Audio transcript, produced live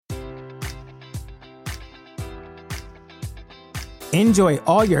Enjoy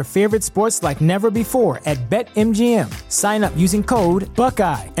all your favorite sports like never before at BetMGM. Sign up using code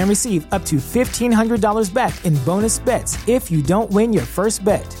Buckeye and receive up to $1,500 back in bonus bets if you don't win your first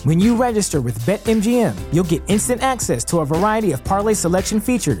bet. When you register with BetMGM, you'll get instant access to a variety of parlay selection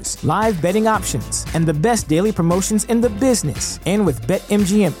features, live betting options, and the best daily promotions in the business. And with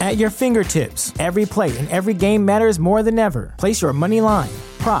BetMGM at your fingertips, every play and every game matters more than ever. Place your money line,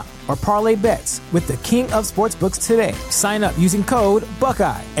 prop, or parlay bets with the king of sportsbooks today. Sign up using code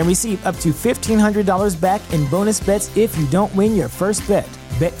Buckeye and receive up to $1,500 back in bonus bets if you don't win your first bet.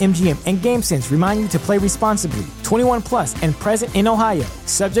 BetMGM and GameSense remind you to play responsibly. 21 plus and present in Ohio,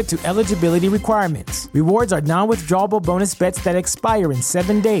 subject to eligibility requirements. Rewards are non-withdrawable bonus bets that expire in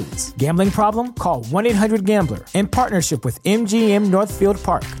 7 days. Gambling problem? Call 1-800-GAMBLER. In partnership with MGM Northfield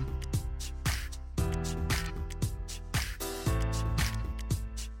Park.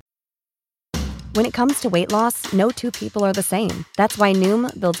 When it comes to weight loss, no two people are the same. That's why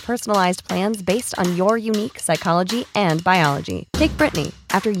Noom builds personalized plans based on your unique psychology and biology. Take Brittany.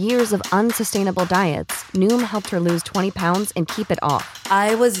 After years of unsustainable diets, Noom helped her lose 20 pounds and keep it off.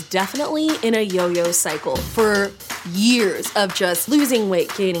 I was definitely in a yo-yo cycle for years of just losing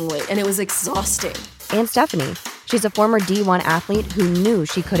weight, gaining weight, and it was exhausting. And Stephanie. She's a former D1 athlete who knew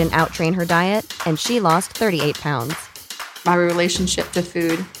she couldn't outtrain her diet, and she lost 38 pounds. My relationship to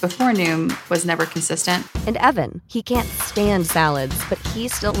food before Noom was never consistent. And Evan, he can't stand salads, but he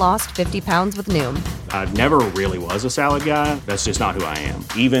still lost 50 pounds with Noom. I never really was a salad guy. That's just not who I am.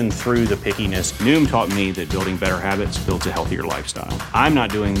 Even through the pickiness, Noom taught me that building better habits builds a healthier lifestyle. I'm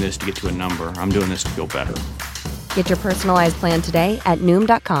not doing this to get to a number. I'm doing this to feel better. Get your personalized plan today at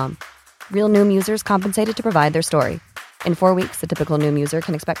Noom.com. Real Noom users compensated to provide their story. In 4 weeks, the typical Noom user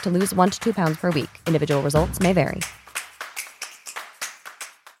can expect to lose 1 to 2 pounds per week. Individual results may vary.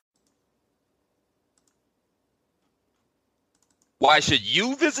 Why should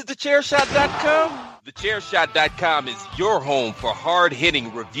you visit thechairshot.com? Thechairshot.com is your home for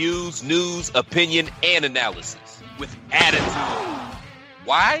hard-hitting reviews, news, opinion, and analysis with attitude.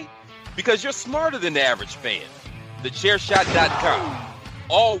 Why? Because you're smarter than the average fan. Thechairshot.com.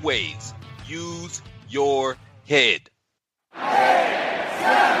 Always use your head. 8,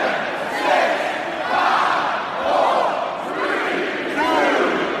 7, 6, 5, 4, 3, 2,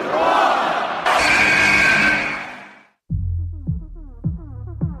 1.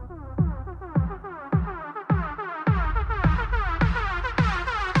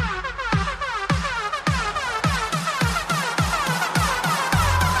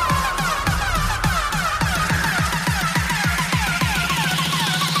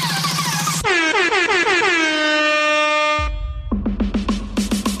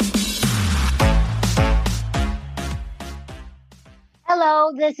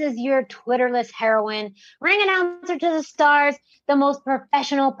 Hello, this is your Twitterless heroine, ring announcer to the stars, the most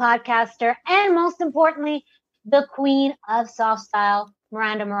professional podcaster, and most importantly, the queen of soft style,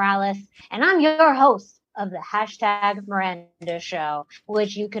 Miranda Morales. And I'm your host of the hashtag Miranda Show,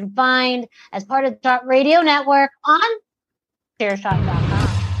 which you can find as part of the Shot Radio Network on Chairshot.com.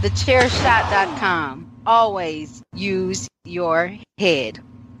 Thechairshot.com. Always use your head.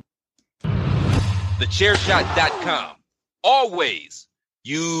 Thechairshot.com. Always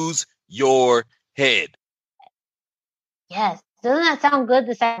use your head. Yes. Doesn't that sound good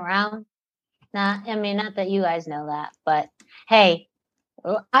the second round? Not that you guys know that, but hey,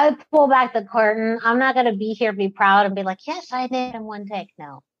 I pull back the curtain. I'm not going to be here, be proud and be like, yes, I did in one take.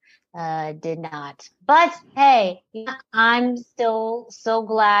 No, did not. But hey, I'm still so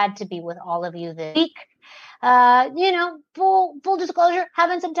glad to be with all of you this week. Full disclosure,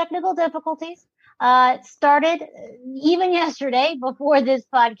 having some technical difficulties. It started even yesterday before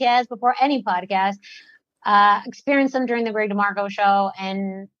any podcast, experienced them during the Greg DeMarco show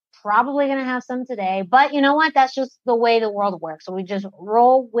and probably going to have some today. But you know what? That's just the way the world works. So we just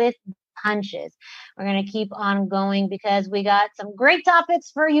roll with punches. We're going to keep on going because we got some great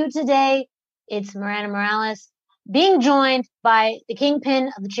topics for you today. It's Miranda Morales being joined by the kingpin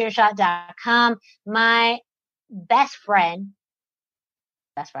of thechairshot.com, my best friends.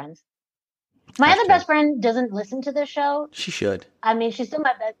 My other best friend doesn't listen to this show. She should. She's still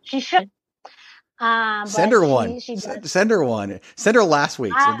my best. She should. Send her one. Send her one. Send her last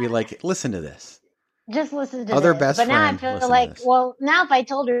week's and be like, listen to this. Just listen to other this. best but friend. But now I feel like, well, now if I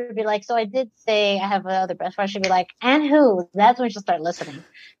told her, it'd be like, so I did say I have another best friend. She'd be like, and who? That's when she'll start listening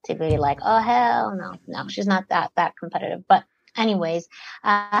to be like, oh, hell no, she's not that competitive. But anyways,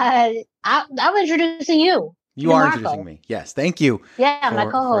 I'm introducing you. You are introducing me. Yes. Thank you. Yeah, my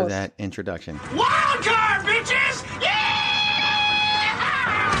co-host. For that introduction. Wild card, bitches! Yeah!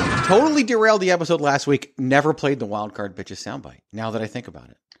 totally derailed the episode last week. Never played the Wild Card Bitches soundbite. Now that I think about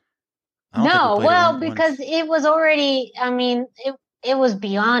it. No, well, because it was already, I mean, it was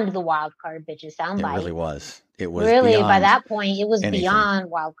beyond the Wild Card Bitches soundbite. It really was. It was really, by that point, it was beyond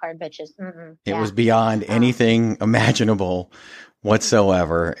Wild Card Bitches. It was beyond anything imaginable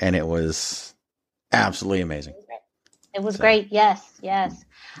whatsoever, and it was absolutely amazing. It was great. Yes.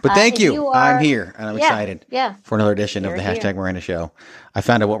 But thank you. I'm here, and I'm excited for another edition of the Hashtag Miranda Show. I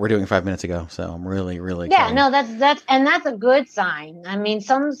found out what we're doing 5 minutes ago, so I'm really, really excited. Yeah, no, that's a good sign. I mean,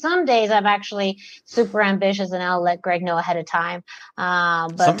 some days I'm actually super ambitious, and I'll let Greg know ahead of time.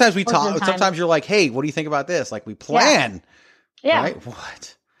 But sometimes we talk. Sometimes you're like, "Hey, what do you think about this?" Like we plan. Yeah. Right?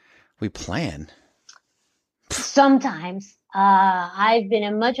 What? We plan. Sometimes. I've been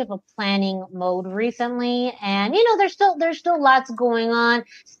in much of a planning mode recently, and there's still lots going on.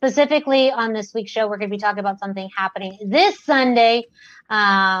 Specifically on this week's show, we're going to be talking about something happening this Sunday.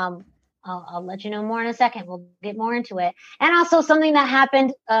 I'll let you know more in a second. We'll get more into it, and also something that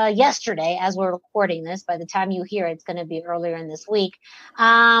happened yesterday as we're recording this. By the time you hear it, it's going to be earlier in this week.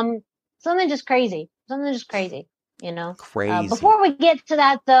 Something just crazy. Crazy. Before we get to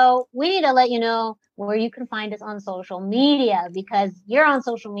that, though, we need to let you know where you can find us on social media, because you're on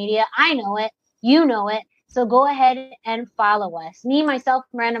social media. I know it. You know it. So go ahead and follow us. Me, myself,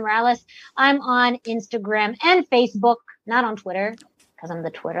 Miranda Morales. I'm on Instagram and Facebook, not on Twitter, because I'm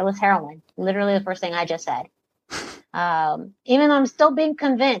the Twitterless heroine. Literally the first thing I just said. Even though I'm still being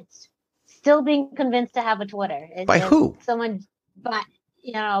convinced to have a Twitter. By who?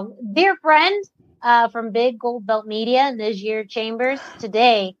 Dear friend from Big Gold Belt Media, Najir Chambers,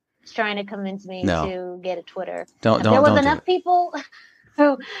 today is trying to convince me to get a Twitter. There was enough people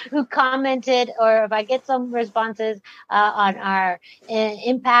who commented, or if I get some responses on our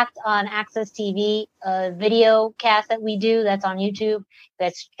Impact on Access TV video cast that we do, that's on YouTube.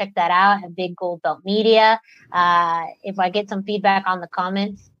 Let's check that out at Big Gold Belt Media. If I get some feedback on the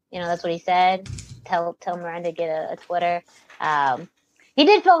comments, that's what he said. Tell Miranda to get a Twitter. He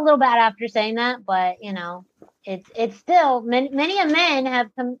did feel a little bad after saying that, but it's still many a men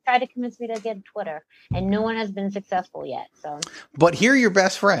have tried to convince me to get a Twitter, and no one has been successful yet. So, but here, your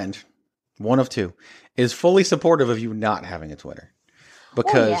best friend, one of two, is fully supportive of you not having a Twitter.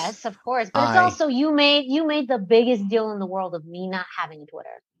 Because yes, of course, but it's also you made the biggest deal in the world of me not having a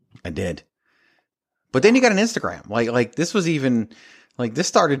Twitter. I did, but then you got an Instagram. Like this was even this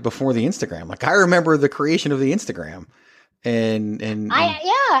started before the Instagram. Like I remember the creation of the Instagram. And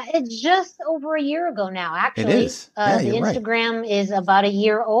it's just over a year ago now. Actually, it is. The Instagram is about a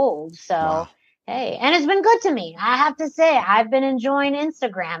year old. So wow. Hey, and it's been good to me. I have to say, I've been enjoying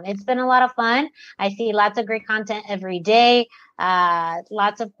Instagram. It's been a lot of fun. I see lots of great content every day.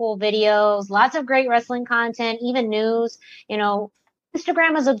 Lots of cool videos, lots of great wrestling content, even news.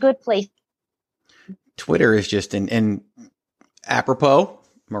 Instagram is a good place. Twitter is just and apropos.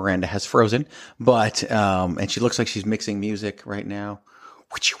 Miranda has frozen, but and she looks like she's mixing music right now.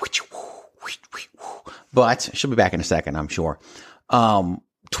 But she'll be back in a second, I'm sure.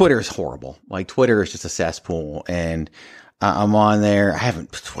 Twitter is horrible. Twitter is just a cesspool, and I'm on there. I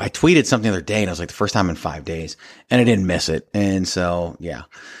tweeted something the other day, and it was the first time in 5 days, and I didn't miss it. And so, yeah,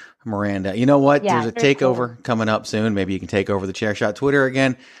 Miranda, you know what? There's a takeover coming up soon. Maybe you can take over the Chair Shot Twitter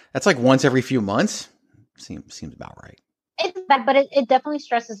again. That's once every few months. Seems about right. It's bad, but it definitely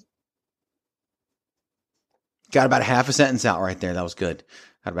stresses. Got about a half a sentence out right there. That was good.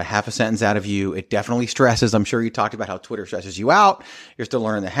 Got about half a sentence out of you. It definitely stresses. I'm sure you talked about how Twitter stresses you out. You're still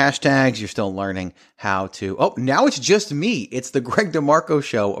learning the hashtags. You're still learning how to. Oh, now it's just me. It's the Greg DeMarco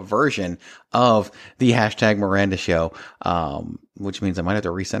show version of the Hashtag Miranda show, which means I might have to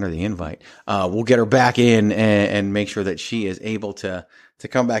resend her the invite. We'll get her back in and make sure that she is able to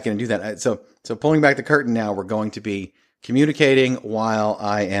come back in and do that. So pulling back the curtain now, we're going to be communicating while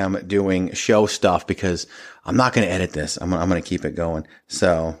I am doing show stuff, because I'm not going to edit this. I'm going to keep it going.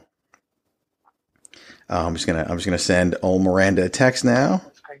 So I'm just going to send old Miranda a text now.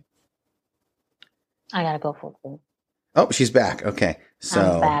 I got to go full screen. Oh, she's back. Okay. So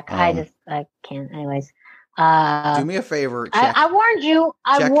I'm back. I can't. Anyways, do me a favor. I warned you.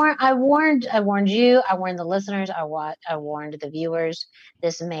 I warned you. I warned the listeners. I warned the viewers.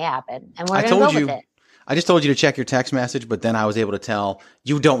 This may happen, and we're going to go with it. I just told you to check your text message, but then I was able to tell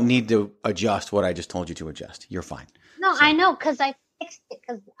you don't need to adjust what I just told you to adjust. You're fine. No, so. I know, because I fixed it,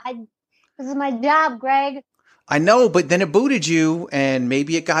 because this is my job, Greg. I know, but then it booted you, and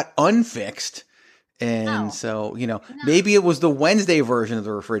maybe it got unfixed. And so, maybe it was the Wednesday version of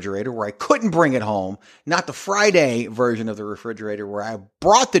the refrigerator where I couldn't bring it home, not the Friday version of the refrigerator where I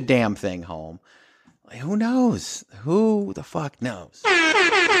brought the damn thing home. Who knows? Who the fuck knows?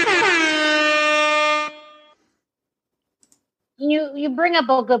 you bring up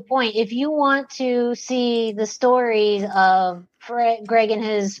a good point. If you want to see the stories of Greg and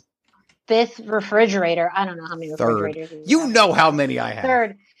his 5th refrigerator, I don't know how many refrigerators. You know how many I have.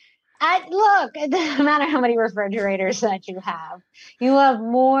 3rd. Look, it doesn't matter how many refrigerators that you have. You have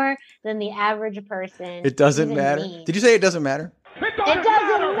more than the average person. It doesn't matter. Me. Did you say it doesn't matter? It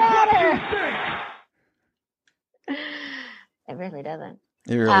doesn't matter. It really doesn't.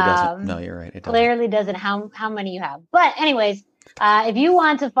 It really doesn't. No, you're right. It doesn't. Clearly doesn't how many you have. But anyways, if you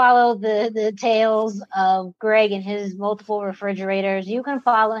want to follow the tales of Greg and his multiple refrigerators, you can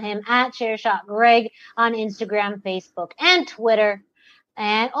follow him at Chairshot Greg on Instagram, Facebook, and Twitter.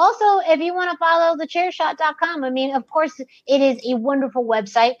 And also, if you want to follow thechairshot.com, I mean, of course, it is a wonderful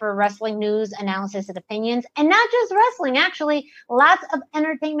website for wrestling news, analysis, and opinions. And not just wrestling, actually, lots of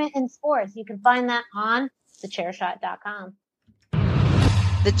entertainment and sports. You can find that on thechairshot.com.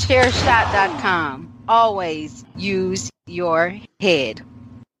 Thechairshot.com. Always use your head.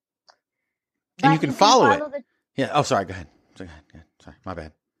 And you can follow it. Yeah. Oh, sorry. Go ahead. Sorry, my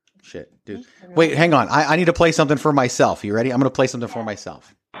bad. Shit, dude. Wait, hang on. I need to play something for myself. You ready? I'm going to play something for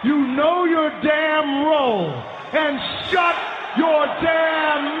myself. You know your damn role and shut your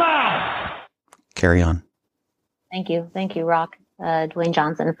damn mouth. Carry on. Thank you, Rock, Dwayne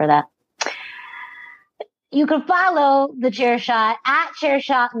Johnson, for that. You can follow the Chairshot at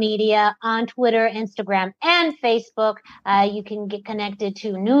Chairshot Media on Twitter, Instagram, and Facebook. You can get connected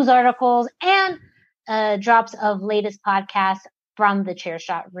to news articles and drops of latest podcasts from the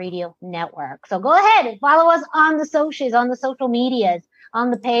Chairshot Radio Network. So go ahead and follow us on the socials, on the social medias, on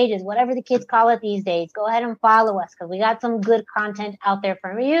the pages, whatever the kids call it these days. Go ahead and follow us because we got some good content out there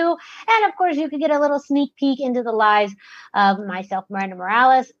for you. And of course, you can get a little sneak peek into the lives of myself, Miranda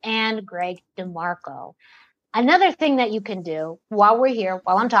Morales, and Greg DeMarco. Another thing that you can do while we're here,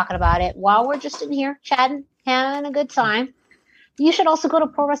 while I'm talking about it, while we're just in here chatting, having a good time, you should also go to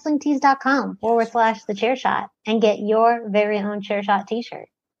ProWrestlingTees.com/thechairshot and get your very own Chairshot t-shirt.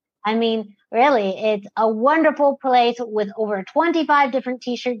 I mean, really, it's a wonderful place with over 25 different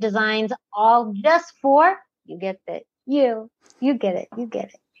t-shirt designs, all just for, you get it, you get it, you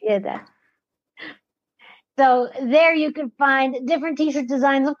get that. So there you can find different t-shirt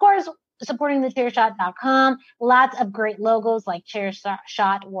designs, of course, supporting thechairshot.com. Lots of great logos like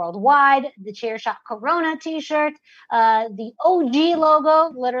Chairshot Worldwide, the Chairshot Corona t-shirt, the OG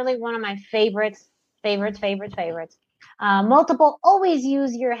logo, literally one of my favorites. Multiple Always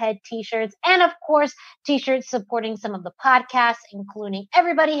Use Your Head t-shirts, and of course, t-shirts supporting some of the podcasts, including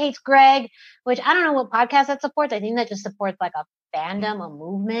Everybody Hates Greg, which I don't know what podcast that supports. I think that just supports like a fandom, a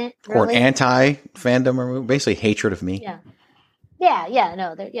movement. Really. Or an anti-fandom, or basically hatred of me. Yeah.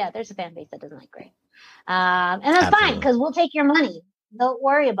 There's a fan base that doesn't like Greg. And that's fine, because we'll take your money. Don't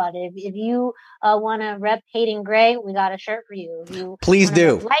worry about it. If you want to rep hating Greg, we got a shirt for you. If you please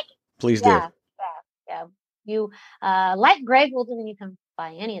do. Please do. Yeah. You like Greg, well, then you can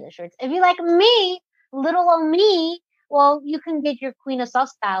buy any of the shirts. If you like me, little old me, well, you can get your Queen of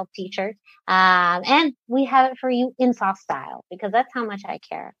Soft Style t-shirt. And we have it for you in soft style, because that's how much I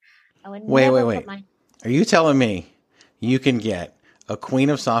care. I would wait. Are you telling me you can get a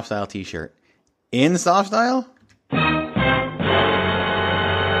Queen of Soft Style t-shirt in soft style?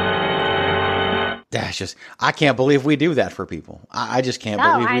 That's just, I can't believe we do that for people. I just can't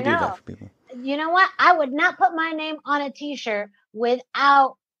believe we do that for people. You know what? I would not put my name on a t-shirt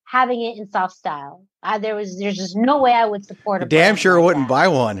without having it in soft style. There's just no way I would support it. Damn sure wouldn't buy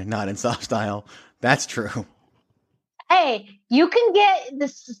one not in soft style. That's true. Hey, you can get the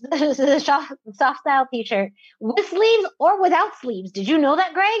soft style t-shirt with sleeves or without sleeves. Did you know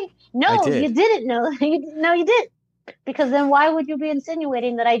that, Greg? No, you didn't know. No, you didn't. Because then why would you be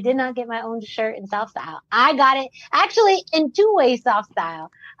insinuating that I did not get my own shirt in soft style? I got it actually in two-way soft style.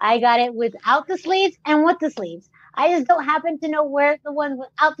 I got it without the sleeves and with the sleeves. I just don't happen to know where the one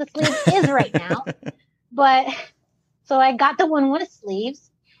without the sleeves is right now. But so I got the one with sleeves,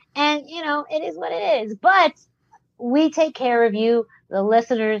 and it is what it is. But we take care of you, the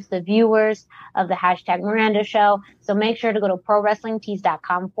listeners, the viewers of the hashtag Miranda Show. So make sure to go to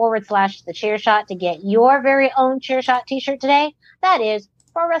ProWrestlingTees.com/thechairshot to get your very own Chairshot t-shirt today. That is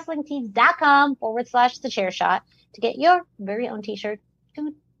ProWrestlingTees.com/thechairshot to get your very own t-shirt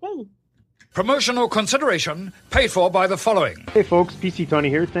today. Promotional consideration paid for by the following. Hey folks, PC Tony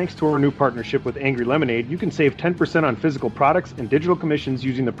here. Thanks to our new partnership with Angry Lemonade, you can save 10% on physical products and digital commissions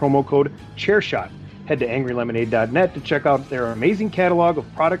using the promo code ChairShot. Head to angrylemonade.net to check out their amazing catalog of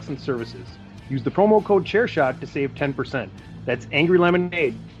products and services. Use the promo code ChairShot to save 10%. That's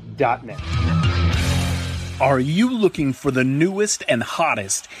angrylemonade.net. Are you looking for the newest and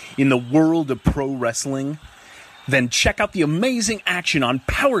hottest in the world of pro wrestling? Then check out the amazing action on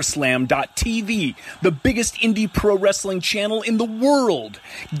Powerslam.tv, the biggest indie pro wrestling channel in the world.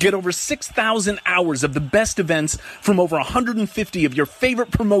 Get over 6,000 hours of the best events from over 150 of your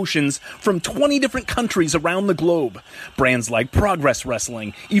favorite promotions from 20 different countries around the globe. Brands like Progress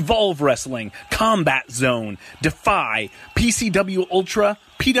Wrestling, Evolve Wrestling, Combat Zone, Defy, PCW Ultra,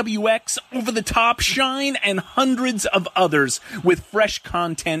 PWX, Over the Top, Shine, and hundreds of others with fresh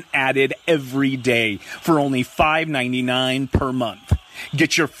content added every day for only $5.99 per month.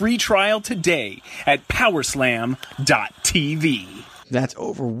 Get your free trial today at Powerslam.tv. That's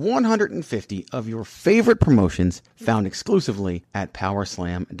over 150 of your favorite promotions found exclusively at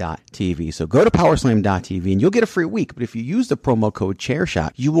Powerslam.tv. So go to Powerslam.tv and you'll get a free week. But if you use the promo code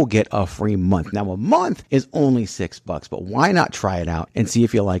ChairShot, you will get a free month. Now, a month is only $6, but why not try it out and see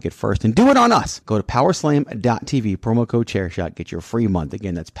if you like it first and do it on us? Go to Powerslam.tv, promo code ChairShot, get your free month.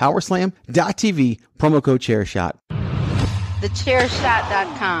 Again, that's Powerslam.tv, promo code ChairShot.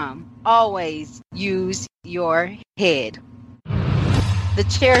 TheChairShot.com. Always use your head.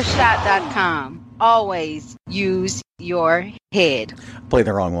 TheChairShot.com. Always use your head. Played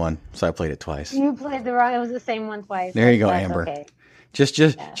the wrong one, so I played it twice. You played the wrong. It was the same one twice. There you go, That's Amber. Okay.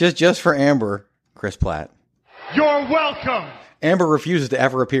 Just for Amber, Chris Platt. You're welcome. Amber refuses to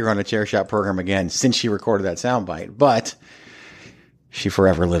ever appear on a Chair Shot program again since she recorded that soundbite, but she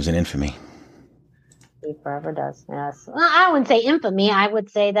forever lives in infamy. She forever does. Yes. Well, I wouldn't say infamy. I would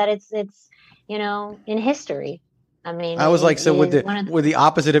say that it's in history. I mean, I was like, so would the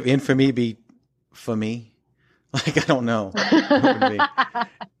opposite of infamy be for me? Like, I don't know. What would it be?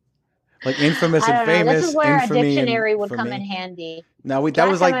 Like infamous and famous. This is where a infamy dictionary would come me. in handy. No, that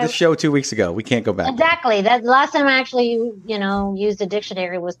was like the show 2 weeks ago. We can't go back. Exactly. That last time I actually, used a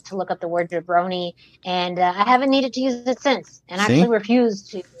dictionary was to look up the word jabroni, and I haven't needed to use it since. And I actually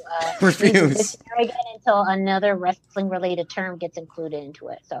refused to use the dictionary again until another wrestling-related term gets included into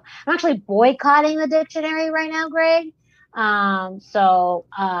it. So I'm actually boycotting the dictionary right now, Greg. So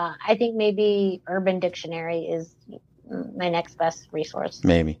I think maybe Urban Dictionary is my next best resource.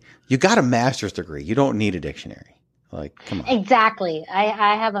 Maybe. You got a master's degree. You don't need a dictionary. Like, come on. Exactly.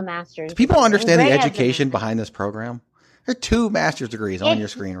 I have a master's. Do people understand the education behind this program? There are 2 master's degrees on your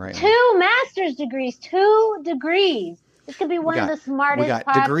screen right now. 2 master's degrees. 2 degrees. This could be one of the smartest podcasts.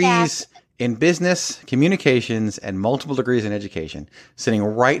 We got degrees in business, communications, and multiple degrees in education sitting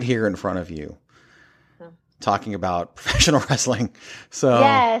right here in front of you talking about professional wrestling. So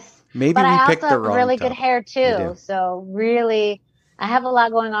yes. Maybe but we I picked also the wrong have really topic. good hair too. So really, I have a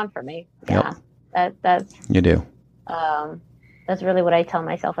lot going on for me. Yeah, that's you do. That's really what I tell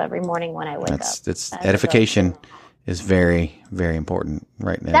myself every morning when I wake up. That's edification is very, very important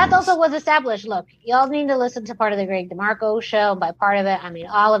right now. That also was established. Look, y'all need to listen to part of the Greg DeMarco show. By part of it, I mean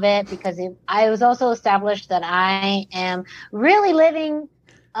all of it, because I was also established that I am really living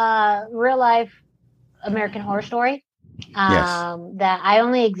real life American Horror Story. That I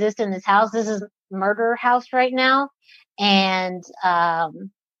only exist in this house. This is murder house right now, and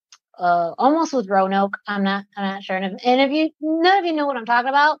almost with Roanoke. I'm not sure. And if none of you know what I'm talking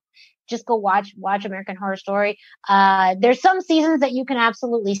about, just go watch American Horror Story. There's some seasons that you can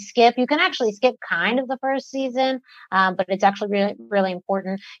absolutely skip. You can actually skip kind of the first season, but it's actually really, really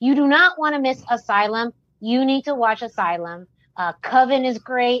important. You do not want to miss Asylum. You need to watch Asylum. Coven is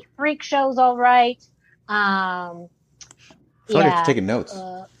great. Freak Show's all right. You're taking notes.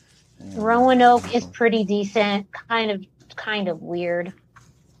 Roanoke is pretty decent, kind of weird.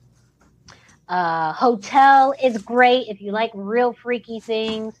 Hotel is great if you like real freaky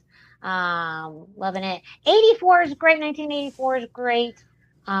things. Loving it. 84 is great. 1984 is great.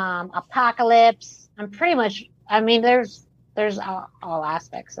 Apocalypse. There's all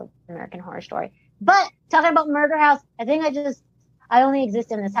aspects of American Horror Story. But talking about Murder House, I think I only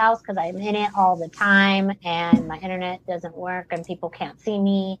exist in this house because I'm in it all the time and my internet doesn't work and people can't see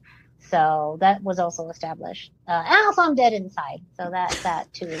me. So that was also established. And also I'm dead inside. So that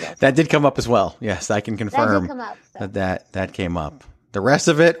too is also. That did come up as well. Yes, I can confirm that came up. The rest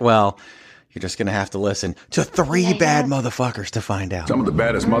of it, well, you're just going to have to listen to 3 bad motherfuckers to find out. Some of the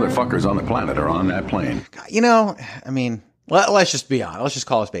baddest motherfuckers on the planet are on that plane. Let's just be honest. Let's just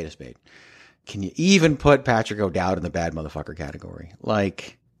call a spade a spade. Can you even put Patrick O'Dowd in the bad motherfucker category?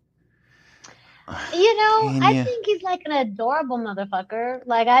 Like, I think he's like an adorable motherfucker.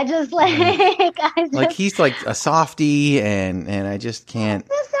 Like, like he's like a softie, and I just can't.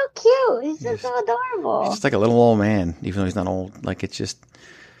 He's so cute. He's just so adorable. He's just like a little old man, even though he's not old. Like, it's just.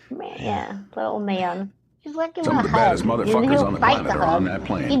 Little man. He's like some of the baddest motherfuckers on the planet are on that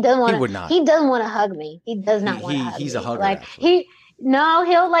plane. He doesn't want to hug me. He does not want to hug me. He's a hugger. Like actually. No,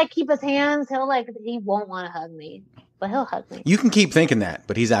 he'll like keep his hands. He won't want to hug me, but he'll hug me. You can keep thinking that,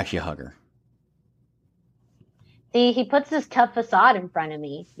 but he's actually a hugger. See, he puts this tough facade in front of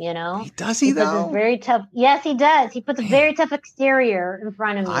me, Does he though? Very tough. Yes, he does. He puts a very tough exterior in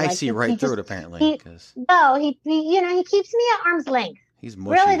front of me. I see right through it, apparently. He keeps me at arm's length. He's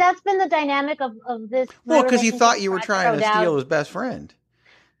mushy. Really, that's been the dynamic of this. Well, because he thought you were trying to steal his best friend.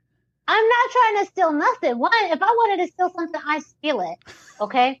 I'm not trying to steal nothing. If I wanted to steal something, I steal it.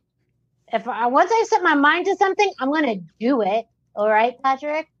 Okay. Once I set my mind to something, I'm going to do it. All right,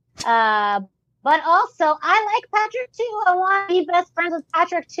 Patrick. But also, I like Patrick too. I want to be best friends with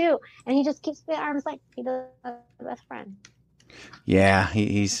Patrick too. And he just keeps me at arm's length. He does the best friend. Yeah,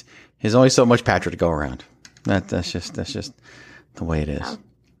 he's only so much Patrick to go around. That's just the way it is. Oh.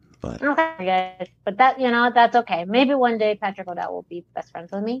 But okay, good. But that's okay. Maybe one day Patrick O'Dowd will be best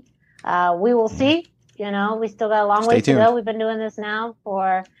friends with me. We will see. We still got a long way to go. We've been doing this now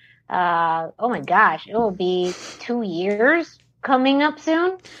for oh my gosh, it will be 2 years coming up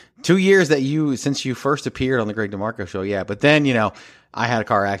soon. 2 years since you first appeared on the Greg DeMarco show. Yeah. But then, I had a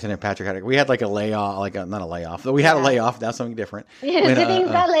car accident. Patrick we had like a layoff, not a layoff, but we had a layoff. That's something different.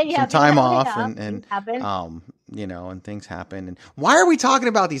 Some time off and and things happen. And why are we talking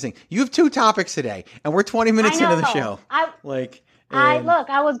about these things? You have 2 topics today and we're 20 minutes into the show. I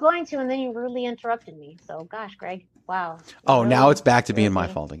was going to, and then you rudely interrupted me. So gosh, Greg, wow. Oh, now it's back to being my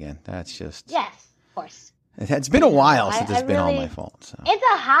fault again. That's just. Yes, of course. It's been a while since it's been all my fault. So. It's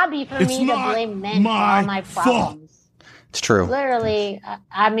a hobby for me to blame men for all my problems. It's true. Literally,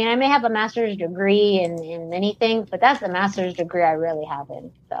 I may have a master's degree in many things, but that's the master's degree I really have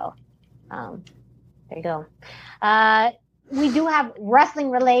in. So, there you go. We do have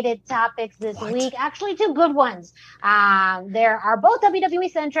wrestling-related topics this week. Actually, 2 good ones. There are both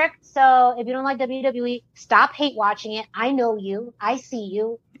WWE-centric, so if you don't like WWE, stop hate watching it. I know you. I see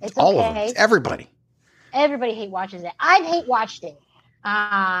you. It's okay. All of them. It's everybody. Everybody hate watches it. I've hate watched it.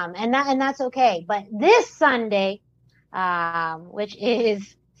 And that's okay. But this Sunday, which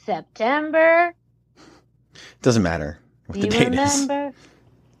is September. Doesn't matter what the date is.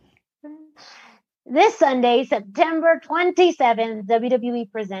 This Sunday, September 27th,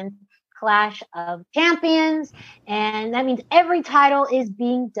 WWE presents Clash of Champions, and that means every title is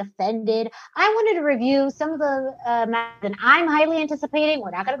being defended. I wanted to review some of the matches that I'm highly anticipating.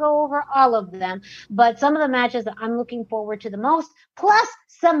 We're not going to go over all of them, but some of the matches that I'm looking forward to the most, plus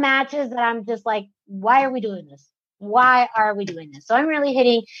some matches that I'm just like, why are we doing this? Why are we doing this? So I'm really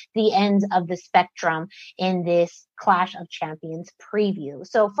hitting the ends of the spectrum in this Clash of Champions preview.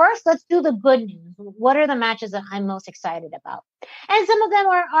 So first, let's do the good news. What are the matches that I'm most excited about? And some of them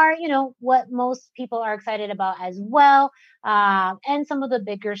are what most people are excited about as well, and some of the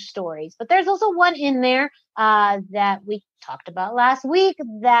bigger stories. But there's also one in there that we talked about last week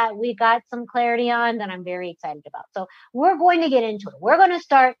that we got some clarity on that I'm very excited about. So we're going to get into it. We're going to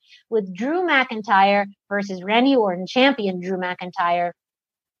start with Drew McIntyre versus Randy Orton, champion Drew McIntyre.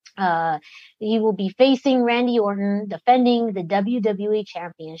 He will be facing Randy Orton, defending the WWE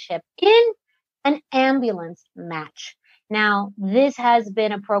Championship in an ambulance match. Now, this has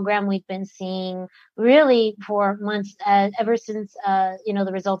been a program we've been seeing really for months, ever since, the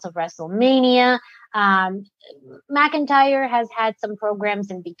results of WrestleMania. McIntyre has had some programs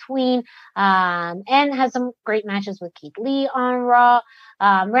in between, and has some great matches with Keith Lee on Raw.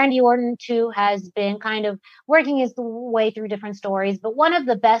 Randy Orton, too, has been kind of working his way through different stories, but one of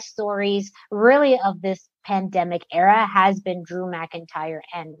the best stories really of this pandemic era has been Drew McIntyre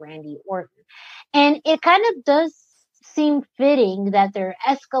and Randy Orton. And it kind of does seem fitting that they're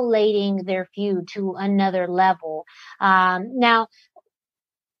escalating their feud to another level. Now,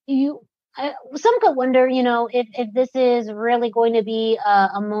 some could wonder, if this is really going to be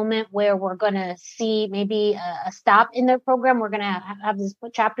a moment where we're going to see maybe a stop in their program. We're going to have this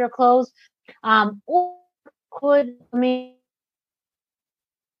chapter closed. Or could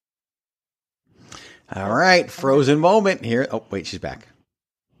All right, frozen moment here. Oh, wait, she's back.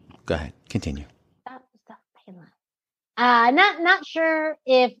 Go ahead, continue. Not sure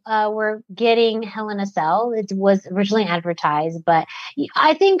if we're getting Hell in a Cell. It was originally advertised, but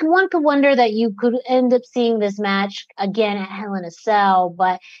I think one could wonder that you could end up seeing this match again at Hell in a Cell.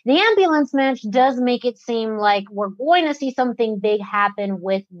 But the ambulance match does make it seem like we're going to see something big happen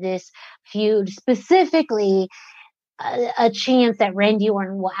with this feud, specifically a chance that Randy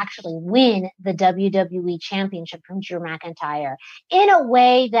Orton will actually win the WWE Championship from Drew McIntyre in a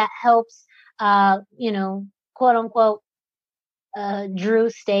way that helps, quote unquote, Drew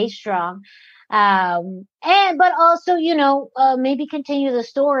stay strong. But also, maybe continue the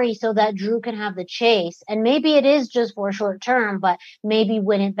story so that Drew can have the chase. And maybe it is just for a short term, but maybe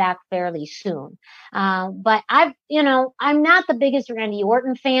win it back fairly soon. But I'm not the biggest Randy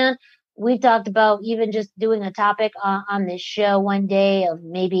Orton fan. We've talked about even just doing a topic on this show one day of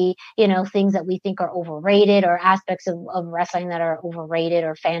maybe, things that we think are overrated or aspects of wrestling that are overrated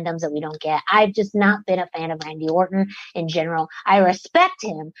or fandoms that we don't get. I've just not been a fan of Randy Orton in general. I respect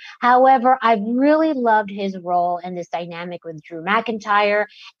him. However, I've really loved his role in this dynamic with Drew McIntyre.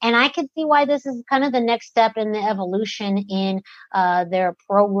 And I can see why this is kind of the next step in the evolution in their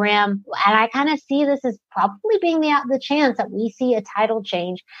program. And I kind of see this as probably being the chance that we see a title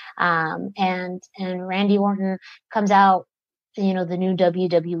change. And Randy Orton comes out, the new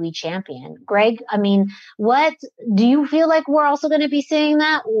WWE champion. Greg, what do you feel like we're also going to be seeing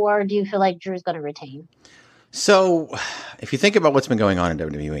that, or do you feel like Drew's going to retain? So if you think about what's been going on in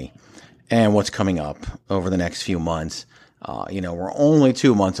WWE and what's coming up over the next few months, we're only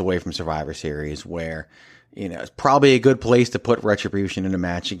 2 months away from Survivor Series, where, it's probably a good place to put Retribution in a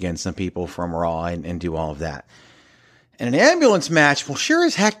match against some people from Raw and do all of that. And an ambulance match, well, sure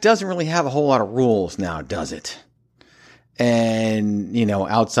as heck doesn't really have a whole lot of rules now, does it? And,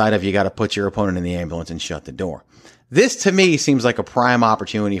 outside of you got to put your opponent in the ambulance and shut the door. This, to me, seems like a prime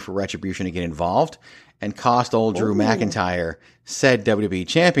opportunity for Retribution to get involved and cost old Drew McIntyre said WWE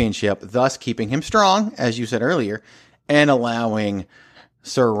Championship, thus keeping him strong, as you said earlier, and allowing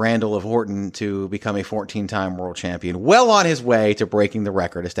Sir Randall of Orton to become a 14-time world champion, well on his way to breaking the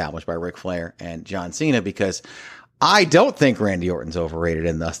record established by Ric Flair and John Cena, because I don't think Randy Orton's overrated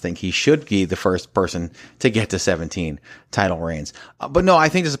and thus think he should be the first person to get to 17 title reigns. But no, I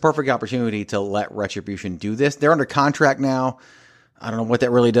think this is a perfect opportunity to let Retribution do this. They're under contract now. I don't know what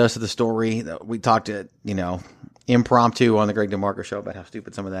that really does to the story. We talked to, impromptu on the Greg DeMarco show about how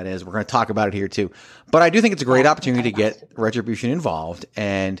stupid some of that is. We're going to talk about it here too. But I do think it's a great opportunity to get Retribution involved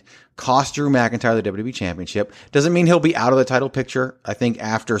and cost Drew McIntyre the WWE Championship. Doesn't mean he'll be out of the title picture. I think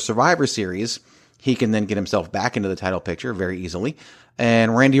after Survivor Series, he can then get himself back into the title picture very easily.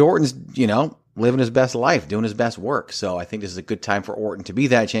 And Randy Orton's, living his best life, doing his best work. So I think this is a good time for Orton to be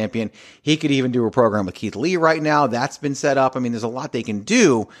that champion. He could even do a program with Keith Lee right now. That's been set up. There's a lot they can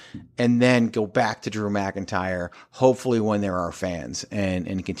do, and then go back to Drew McIntyre, hopefully when there are fans,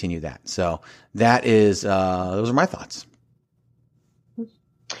 and continue that. So that is, those are my thoughts.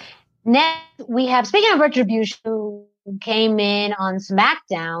 Next, we have, speaking of Retribution, who came in on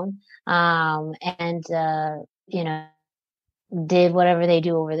SmackDown, did whatever they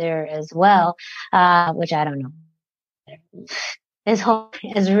do over there as well, which I don't know. This whole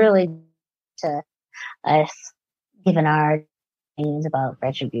is really to us, given our opinions about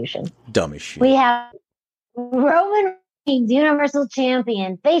Retribution. Dumb as shit. We have Roman Reigns, Universal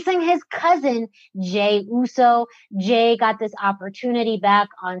Champion, facing his cousin, Jey Uso. Jey got this opportunity back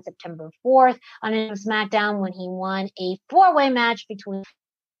on September 4th on SmackDown when he won a 4-way match between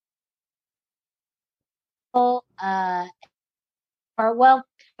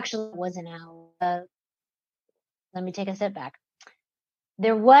actually it wasn't out. Let me take a step back.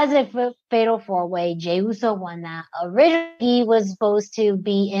 There was a fatal 4-way. Jey Uso won that. Originally, he was supposed to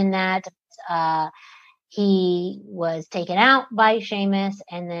be in that. He was taken out by Sheamus,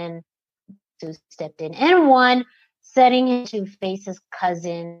 and then Uso stepped in and won, setting him to face his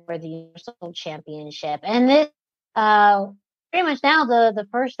cousin for the Universal Championship. And this, pretty much now the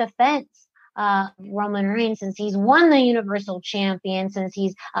first offense Roman Reigns, since he's won the Universal Champion, since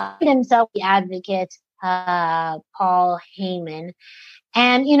he's himself the advocate, Paul Heyman.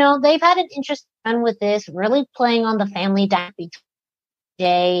 And, they've had an interesting run with this, really playing on the family dynamic between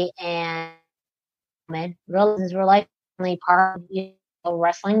Jey and Roman. Really, this is real family part of the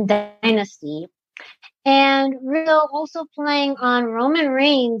wrestling dynasty. And really also playing on Roman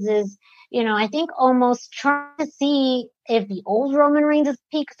Reigns is, I think almost trying to see if the old Roman Reigns has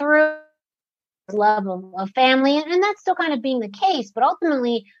peeked through love of family, and that's still kind of being the case, but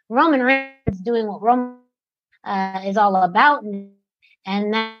ultimately Roman Reigns is doing what Roman is all about,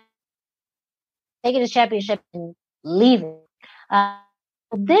 and that taking his championship and leaving.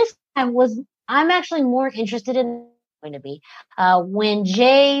 This time I'm actually more interested in going to be when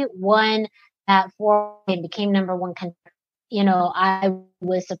Jey won that 4 and became number one contender. I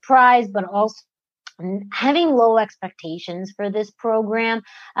was surprised, but also having low expectations for this program,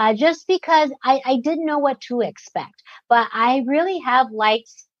 just because I didn't know what to expect. But I really have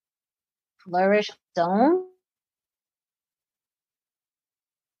liked Flourish Zone.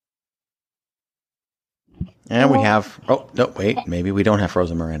 And we have, maybe we don't have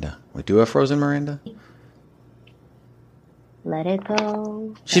Frozen Miranda. We do have Frozen Miranda. Let it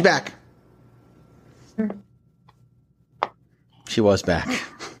go. She's back. She was back.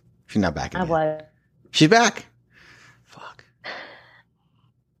 She's not back again. I was. She's back. Fuck.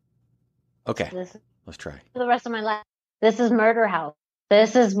 Okay. Let's try. For the rest of my life. This is Murder House.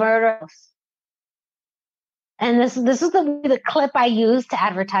 This is Murder House. And this is the clip I use to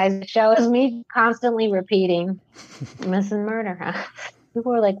advertise the show, is me constantly repeating Mrs. Murder House.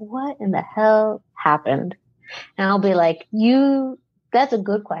 People are like, what in the hell happened? And I'll be like, that's a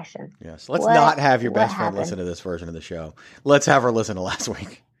good question. Yes. Let's not have your best friend listen to this version of the show. Let's have her listen to last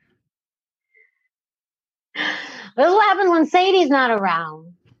week. This is what happens when Sadie's not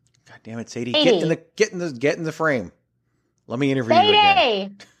around. God damn it, Sadie. Get in the frame. Let me interview you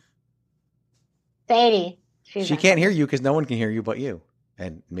again. Sadie. She can't hear you because no one can hear you but you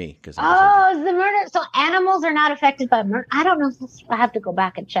and me. It's the murder. So animals are not affected by murder. I don't know. I have to go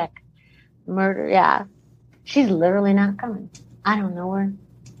back and check. Murder. Yeah. She's literally not coming. I don't know her.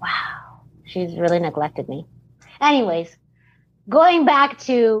 Wow. She's really neglected me. Anyways, going back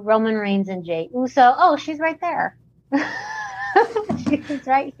to Roman Reigns and Jey Uso. Oh, she's right there. She's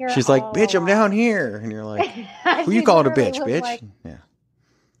right here. She's like, bitch, I'm down here. And you're like, who you calling a bitch, bitch? Like, yeah.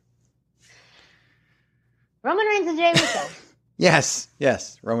 Roman Reigns and Jey Uso.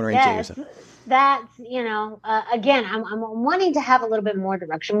 Yes. Roman Reigns, Jey Uso. That's, again, I'm wanting to have a little bit more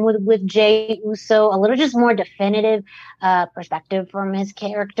direction with Jey Uso, a little just more definitive perspective from his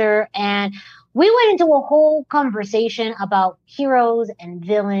character. And we went into a whole conversation about heroes and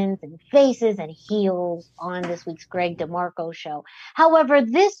villains and faces and heels on this week's Greg DeMarco show. However,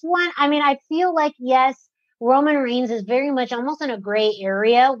 this one, I feel like, yes, Roman Reigns is very much almost in a gray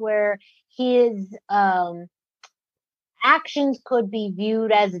area where his actions could be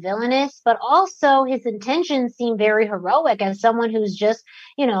viewed as villainous, but also his intentions seem very heroic as someone who's just,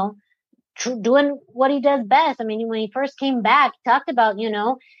 doing what he does best. When he first came back, he talked about,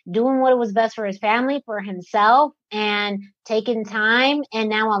 doing what was best for his family, for himself, and taking time and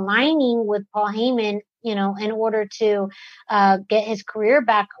now aligning with Paul Heyman, in order to get his career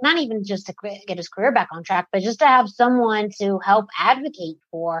back, not even just to get his career back on track, but just to have someone to help advocate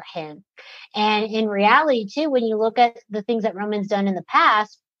for him. And in reality, too, when you look at the things that Roman's done in the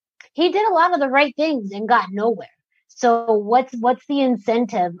past, he did a lot of the right things and got nowhere. So what's the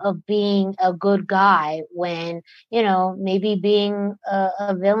incentive of being a good guy when, maybe being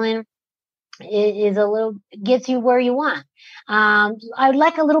a villain is a little, gets you where you want. I'd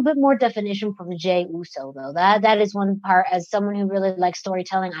like a little bit more definition from Jey Uso, though. That is one part, as someone who really likes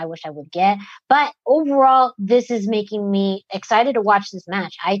storytelling, I wish I would get. But overall, this is making me excited to watch this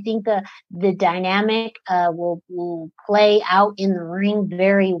match. I think the dynamic will play out in the ring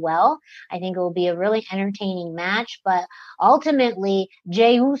very well. I think it will be a really entertaining match. But ultimately,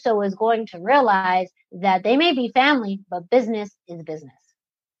 Jey Uso is going to realize that they may be family, but business is business.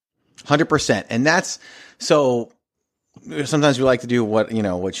 100%. And that's so sometimes we like to do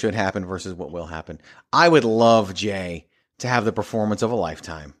what should happen versus what will happen. I would love Jey to have the performance of a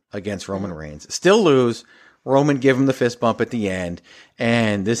lifetime against Roman Reigns. Still lose. Roman give him the fist bump at the end.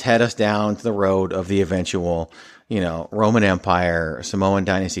 And this head us down to the road of the eventual, Roman Empire, Samoan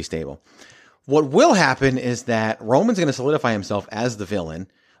Dynasty stable. What will happen is that Roman's going to solidify himself as the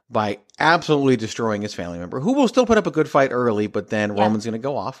villain by absolutely destroying his family member, who will still put up a good fight early, but then Roman's going to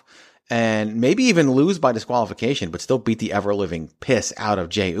go off and maybe even lose by disqualification, but still beat the ever-living piss out of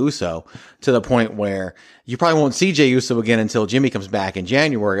Jey Uso to the point where you probably won't see Jey Uso again until Jimmy comes back in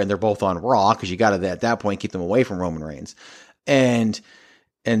January and they're both on Raw, because you got to, at that point, keep them away from Roman Reigns. And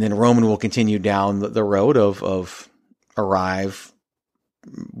then Roman will continue down the road of arrive,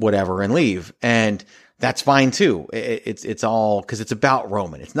 whatever, and leave. And that's fine too. It's all because it's about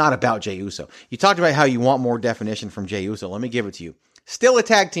Roman. It's not about Jey Uso. You talked about how you want more definition from Jey Uso. Let me give it to you. Still a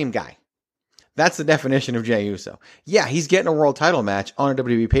tag team guy. That's the definition of Jey Uso. Yeah, he's getting a world title match on a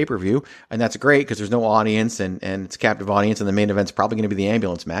WWE pay-per-view, and that's great because there's no audience and it's a captive audience, and the main event's probably going to be the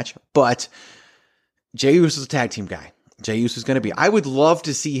ambulance match. But Jey Uso's a tag team guy. Jey Uso's going to be. I would love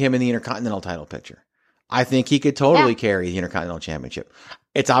to see him in the Intercontinental title picture. I think he could totally carry the Intercontinental Championship.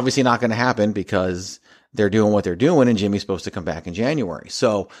 It's obviously not going to happen because they're doing what they're doing, and Jimmy's supposed to come back in January.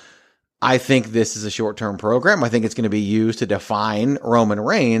 So I think this is a short-term program. I think it's going to be used to define Roman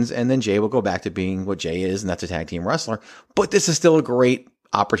Reigns, and then Jey will go back to being what Jey is, and that's a tag team wrestler. But this is still a great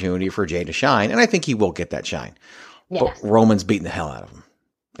opportunity for Jey to shine, and I think he will get that shine. Yes. But Roman's beating the hell out of him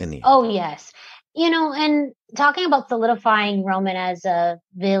in the end. Oh, yes. And talking about solidifying Roman as a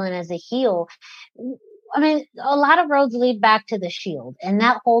villain, as a heel, I mean, a lot of roads lead back to the Shield and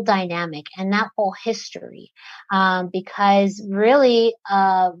that whole dynamic and that whole history. Because really,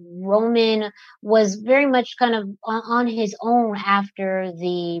 Roman was very much kind of on his own after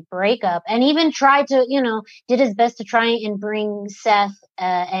the breakup, and even tried to, did his best to try and bring Seth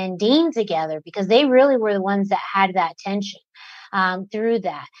and Dean together, because they really were the ones that had that tension through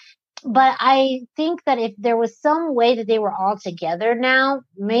that. But I think that if there was some way that they were all together now,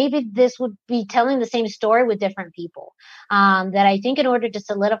 maybe this would be telling the same story with different people. That I think in order to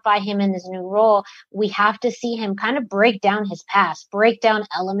solidify him in this new role, we have to see him kind of break down his past, break down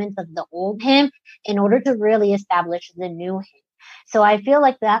elements of the old him in order to really establish the new him. So I feel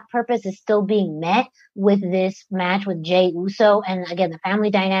like that purpose is still being met with this match with Jey Uso, and again, the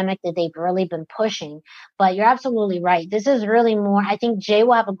family dynamic that they've really been pushing. But you're absolutely right. This is really more, I think Jey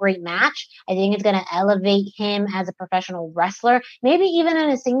will have a great match. I think it's going to elevate him as a professional wrestler, maybe even in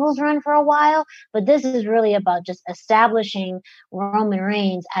a singles run for a while. But this is really about just establishing Roman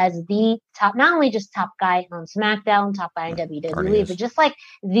Reigns as the top, not only just top guy on SmackDown, top guy in WWE, but just like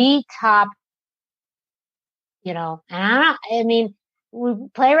the top, and we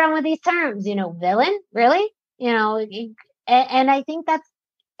play around with these terms, villain, really, and I think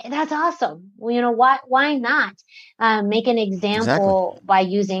that's awesome. Well, why not make an example by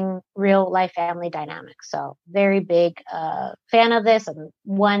using real life family dynamics? So very big fan of this, and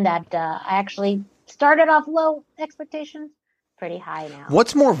one that I actually started off low expectations, pretty high now.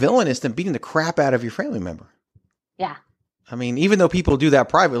 What's more villainous than beating the crap out of your family member? Yeah. I mean, even though people do that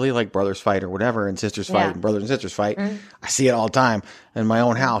privately, like brothers fight or whatever, and sisters fight and brothers and sisters fight, I see it all the time in my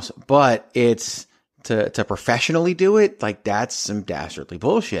own house. But it's to professionally do it, like that's some dastardly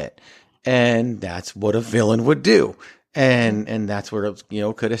bullshit, and that's what a villain would do, and that's where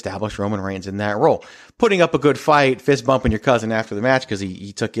could establish Roman Reigns in that role, putting up a good fight, fist bumping your cousin after the match because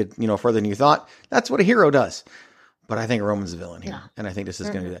he took it further than you thought. That's what a hero does. But I think Roman's a villain here, and I think this is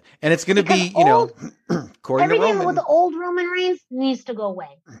going to do that. And it's going to be, according to Roman, everything with the old Roman Reigns needs to go away.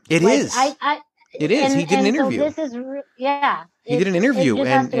 It is. It is. He did an interview. So this is, he did an interview,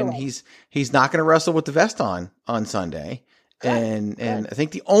 and he's not going to wrestle with the vest on Sunday. And I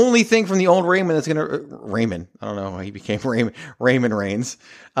think the only thing from the old Raymond that's going to Raymond, I don't know how he became Raymond Reigns.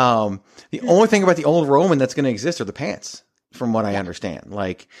 The only thing about the old Roman that's going to exist are the pants. From what I understand,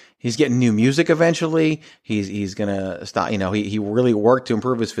 like he's getting new music eventually. He's gonna stop. He really worked to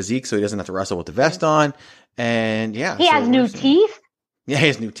improve his physique so he doesn't have to wrestle with the vest on. And he has new teeth. Yeah, he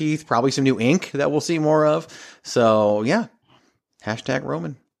has new teeth. Probably some new ink that we'll see more of. So yeah, #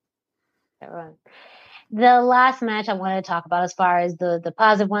 Roman. The last match I wanted to talk about, as far as the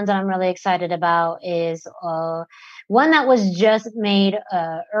positive ones that I'm really excited about, is one that was just made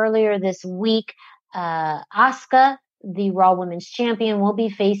earlier this week. Asuka, the Raw Women's Champion, will be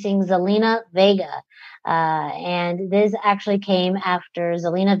facing Zelina Vega. And this actually came after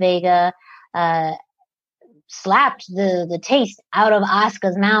Zelina Vega slapped the taste out of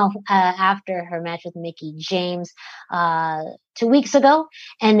Asuka's mouth after her match with Mickie James 2 weeks ago.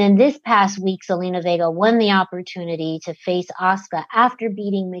 And then this past week, Zelina Vega won the opportunity to face Asuka after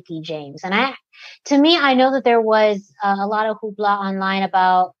beating Mickie James. And I know that there was a lot of hoopla online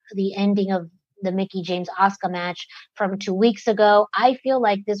about the ending of the Mickie James Asuka match from 2 weeks ago. I feel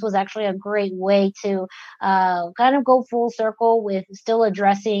like this was actually a great way to kind of go full circle with still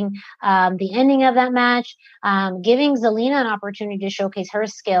addressing the ending of that match, giving Zelina an opportunity to showcase her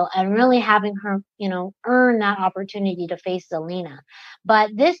skill and really having her, earn that opportunity to face Zelina. But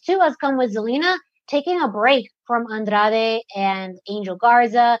this too has come with Zelina taking a break from Andrade and Angel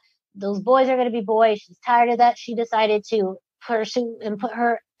Garza. Those boys are going to be boys. She's tired of that. She decided to pursue and put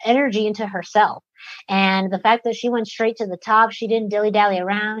her energy into herself. And the fact that she went straight to the top, she didn't dilly-dally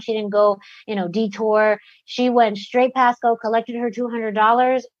around, she didn't go, detour. She went straight past go, collected her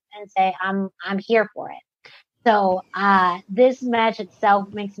 $200 and say, I'm here for it. So this match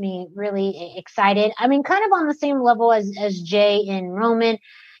itself makes me really excited. I mean, kind of on the same level as Jey and Roman.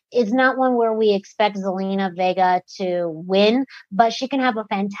 It's not one where we expect Zelina Vega to win, but she can have a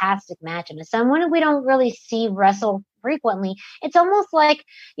fantastic match. And as someone we don't really see wrestle frequently, it's almost like,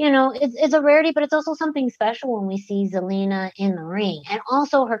 it's a rarity, but it's also something special when we see Zelina in the ring. And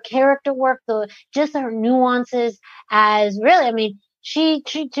also her character work, just her nuances as really, I mean, she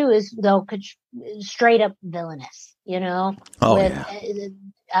too is, though, straight up villainous,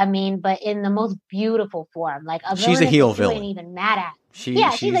 I mean, but in the most beautiful form. Like she's a heel villain. You ain't even mad at. She's a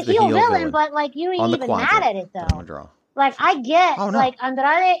heel villain, but like you ain't even mad at it though. Like I get, like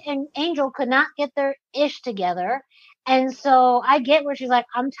Andrade and Angel could not get their ish together, and so I get where she's like,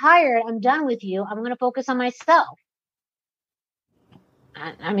 I'm tired, I'm done with you, I'm going to focus on myself.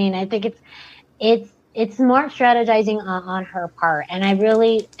 I mean, I think It's smart strategizing on her part, and I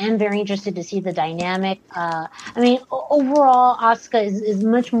really am very interested to see the dynamic. Overall, Asuka is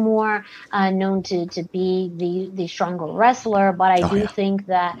much more known to be the stronger wrestler, but I do think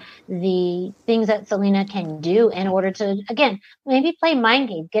that the things that Zelina can do in order to, again, maybe play mind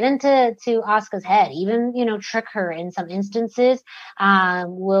games, get into Asuka's head, even trick her in some instances,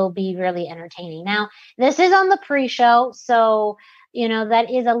 will be really entertaining. Now, this is on the pre-show, so that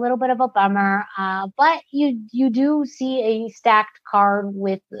is a little bit of a bummer. But you do see a stacked card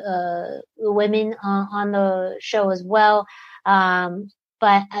with women on the show as well.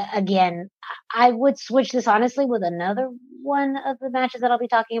 But again, I would switch this honestly with another one of the matches that I'll be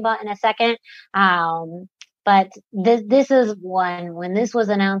talking about in a second. But this is one, when this was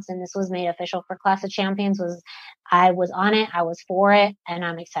announced and this was made official for Clash of Champions, I was on it, I was for it, and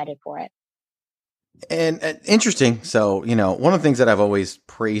I'm excited for it. And interesting. So, one of the things that I've always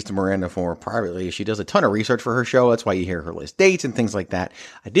praised Miranda for privately is she does a ton of research for her show. That's why you hear her list dates and things like that.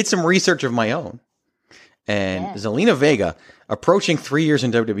 I did some research of my own. And Zelina Vega, approaching 3 years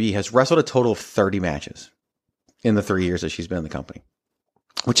in WWE, has wrestled a total of 30 matches in the 3 years that she's been in the company,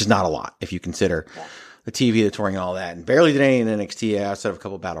 which is not a lot if you consider the TV, the touring, and all that. And barely did any in NXT outside of a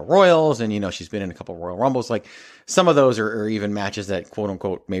couple of Battle Royals. And, she's been in a couple of Royal Rumbles. Like, some of those are even matches that, quote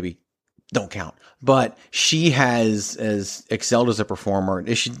unquote, maybe don't count. But she has excelled as a performer.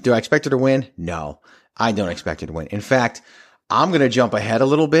 Do I expect her to win? No, I don't expect her to win. In fact, I'm going to jump ahead a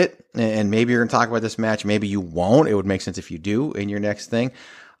little bit, and maybe you're going to talk about this match. Maybe you won't. It would make sense if you do in your next thing.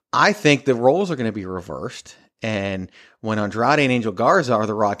 I think the roles are going to be reversed. And when Andrade and Angel Garza are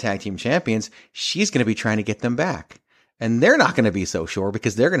the Raw Tag Team Champions, she's going to be trying to get them back. And they're not going to be so sure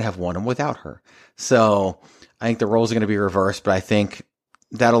because they're going to have won them without her. So I think the roles are going to be reversed, but I think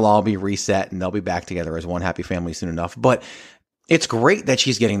that'll all be reset and they'll be back together as one happy family soon enough. But it's great that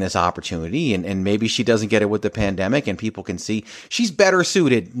she's getting this opportunity, and maybe she doesn't get it with the pandemic and people can see she's better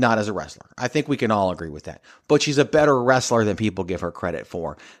suited, not as a wrestler. I think we can all agree with that. But she's a better wrestler than people give her credit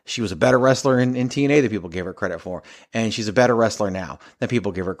for. She was a better wrestler in TNA than people give her credit for. And she's a better wrestler now than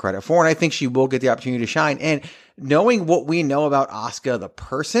people give her credit for. And I think she will get the opportunity to shine. And knowing what we know about Asuka, the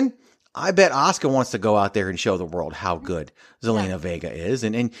person, I bet Asuka wants to go out there and show the world how good Zelina Vega is.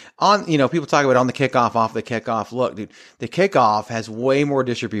 And on, people talk about on the kickoff, off the kickoff. Look, dude, the kickoff has way more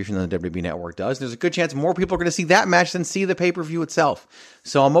distribution than the WWE Network does. There's a good chance more people are going to see that match than see the pay-per-view itself.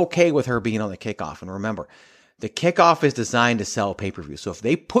 So I'm okay with her being on the kickoff. And remember, the kickoff is designed to sell pay-per-view. So if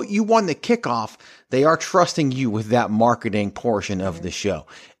they put you on the kickoff, they are trusting you with that marketing portion of the show.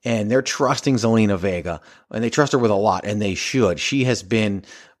 And they're trusting Zelina Vega, and they trust her with a lot, and they should. She has been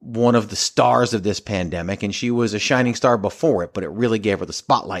one of the stars of this pandemic, and she was a shining star before it, but it really gave her the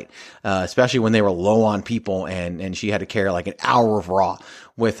spotlight, especially when they were low on people, and she had to carry like an hour of Raw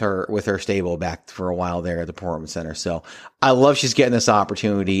with her stable back for a while there at the Performance Center. So I love she's getting this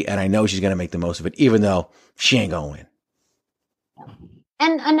opportunity, and I know she's going to make the most of it, even though she ain't going to win.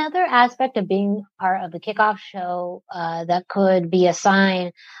 And another aspect of being part of the kickoff show that could be a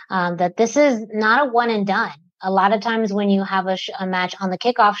sign that this is not a one and done. A lot of times when you have a match on the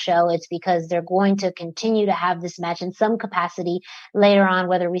kickoff show, it's because they're going to continue to have this match in some capacity later on,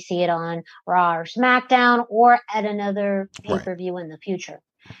 whether we see it on Raw or SmackDown or at another pay-per-view in the future.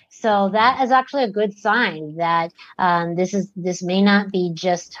 So that is actually a good sign that this may not be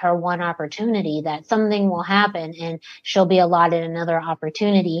just her one opportunity, that something will happen and she'll be allotted another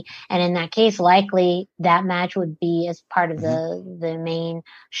opportunity. And in that case, likely that match would be as part of the main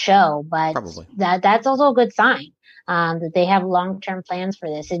show. But that's also a good sign that they have long-term plans for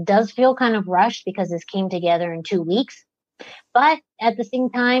this. It does feel kind of rushed because this came together in 2 weeks. But at the same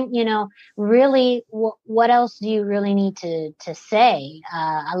time, really, what else do you really need to say?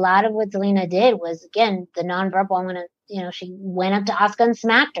 A lot of what Zelina did was, again, the nonverbal. She went up to Asuka and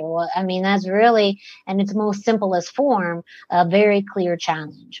smacked her. Well, I mean, that's really, in its most simplest form, a very clear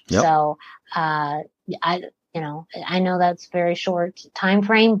challenge. Yep. So, I know that's very short time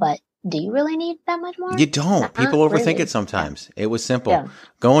frame, but do you really need that much more? You don't. People overthink it sometimes. It was simple. Yeah.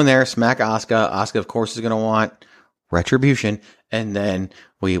 Go in there, smack Asuka. Asuka, of course, is going to want retribution, and then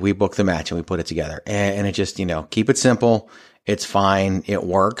we book the match and we put it together, and it just, keep it simple. It's fine. It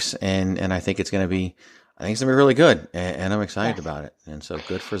works. And I think it's going to be really good, and I'm excited about it. And so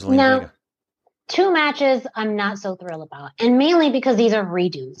good for Zelina Vega. 2 matches I'm not so thrilled about, and mainly because these are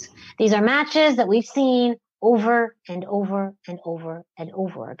redos. These are matches that we've seen over and over and over and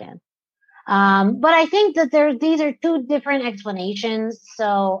over again. But I think that these are 2 different explanations.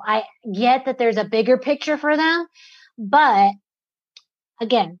 So I get that there's a bigger picture for them. But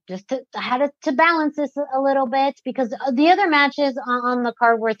again, I had to balance this a little bit because the other matches on the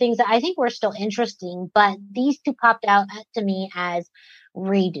card were things that I think were still interesting, but these two popped out to me as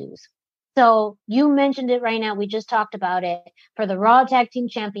redos. So you mentioned it right now. We just talked about it. For the Raw Tag Team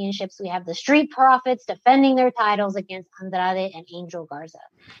Championships, we have the Street Profits defending their titles against Andrade and Angel Garza.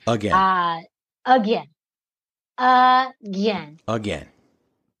 Again.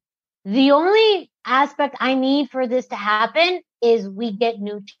 The only aspect I need for this to happen is we get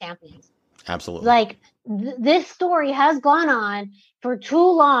new champions. Absolutely. Like this story has gone on for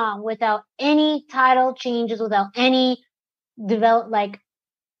too long without any title changes, without any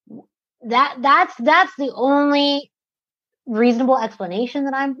that's the only reasonable explanation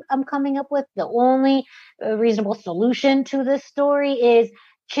that I'm coming up with. The only reasonable solution to this story is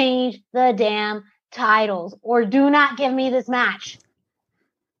change the damn titles or do not give me this match.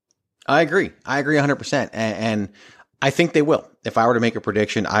 I agree 100%. And I think they will. If I were to make a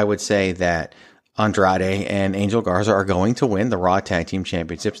prediction, I would say that Andrade and Angel Garza are going to win the Raw Tag Team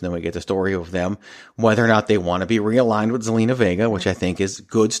Championships. And then we get the story of them, whether or not they want to be realigned with Zelina Vega, which I think is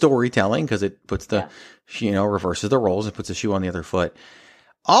good storytelling because it puts reverses the roles and puts the shoe on the other foot.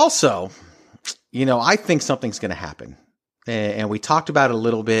 Also, I think something's going to happen. And we talked about it a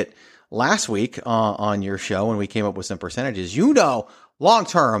little bit last week on your show when we came up with some percentages. Long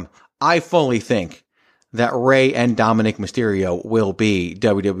term, I fully think that Rey and Dominic Mysterio will be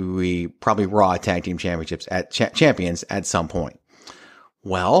WWE probably Raw Tag Team Championships champions at some point.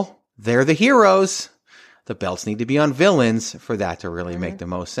 Well, they're the heroes. The belts need to be on villains for that to really make the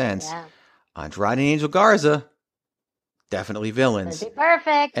most sense. Yeah. Andrade and Angel Garza, definitely villains. Could be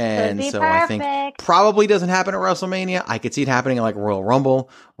perfect. I think probably doesn't happen at WrestleMania. I could see it happening at like Royal Rumble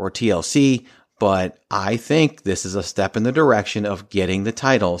or TLC, but I think this is a step in the direction of getting the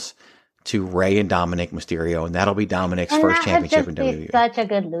titles to Rey and Dominic Mysterio, and that'll be Dominic's first championship in WWE. Such a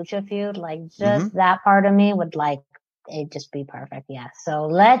good lucha feud, like just that part of me would like it just be perfect. Yeah.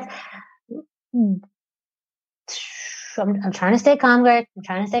 So I'm trying to stay calm, Greg. I'm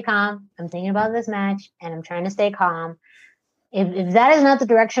trying to stay calm. I'm thinking about this match, and I'm trying to stay calm. If that is not the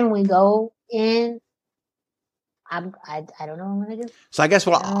direction we go in, I don't know what I'm gonna do. So I guess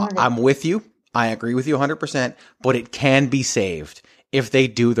I'm with you. I agree with you 100%, but it can be saved if they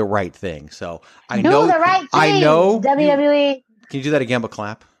do the right thing. So I know the right thing. I know WWE. Can you do that again, but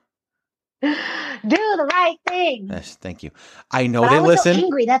clap? Do the right thing. Yes, thank you. I know they listen. So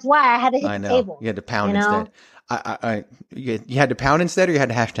angry. That's why I had to hit the table. You had to pound instead. You had to pound instead, or you had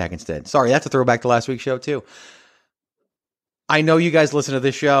to hashtag instead. Sorry, that's a throwback to last week's show too. I know you guys listen to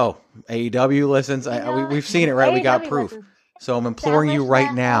this show. AEW listens. We've seen it, right? AEW we got proof. Listens. So I'm imploring you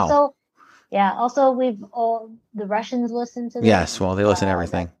right now. Also, the Russians listen to this. Yes, well, they listen to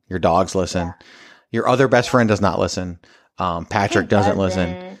everything. Your dogs listen. Yeah. Your other best friend does not listen. Patrick doesn't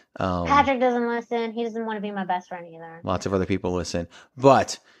listen. Patrick doesn't listen. He doesn't want to be my best friend either. Lots of other people listen.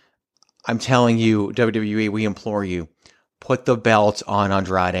 But I'm telling you, WWE, we implore you, put the belt on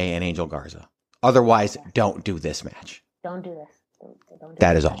Andrade and Angel Garza. Otherwise, don't do this match. Don't do this. Don't do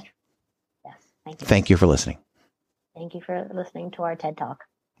that is all. Yes. Thank you. Thank you for listening. Thank you for listening to our TED Talk.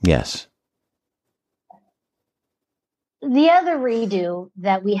 Yes. The other redo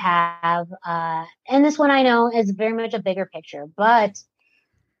that we have, and this one I know is very much a bigger picture, but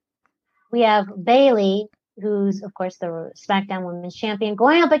we have Bayley, who's, of course, the SmackDown Women's Champion,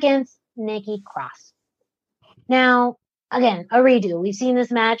 going up against Nikki Cross. Now, again, a redo. We've seen this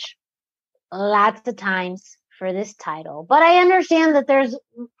match lots of times for this title, but I understand that there's,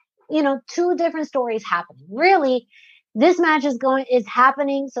 two different stories happening. Really, this match is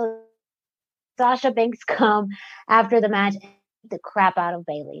happening so Sasha Banks come after the match and beat the crap out of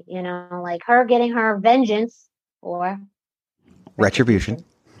Bayley, like her getting her vengeance or retribution.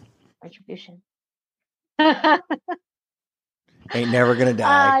 Ain't never gonna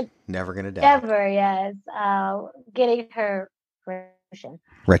die. Never gonna die. Never, yes. Getting her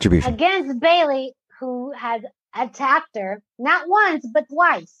retribution against Bayley, who had attacked her not once but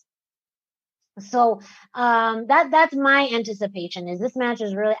twice. So that's my anticipation. Is this match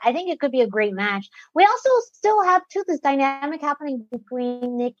is really? I think it could be a great match. We also still have this dynamic happening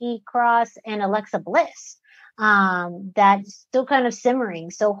between Nikki Cross and Alexa Bliss. That's still kind of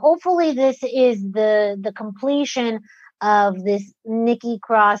simmering. So hopefully this is the completion of this Nikki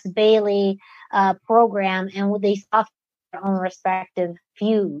Cross Bayley program, and they saw their own respective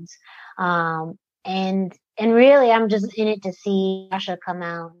feuds. And really, I'm just in it to see Sasha come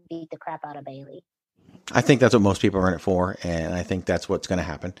out and beat the crap out of Bayley. I think that's what most people are in it for, and I think that's what's going to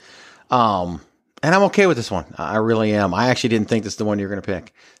happen. And I'm okay with this one. I really am. I actually didn't think this is the one you're going to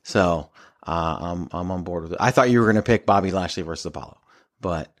pick, so I'm on board with it. I thought you were going to pick Bobby Lashley versus Apollo,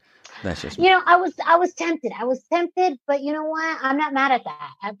 but that's just me. You know, I was tempted. But you know what? I'm not mad at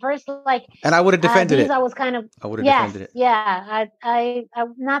that. At first, like, and I would have defended it. I was kind of, I would have defended it. Yeah,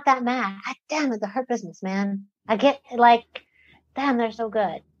 I'm not that mad. Damn it, the Hurt Business, man. I get like, damn, they're so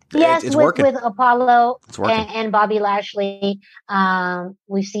good. Yes, it's with Apollo and Bobby Lashley,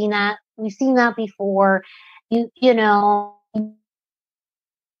 we've seen that. We've seen that before. You know,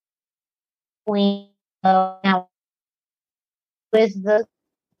 now with the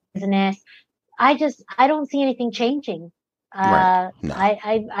business, I don't see anything changing. Right. No.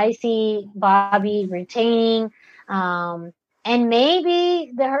 I see Bobby retaining, and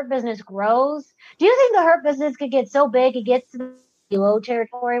maybe the Hurt Business grows. Do you think the Hurt Business could get so big it gets to low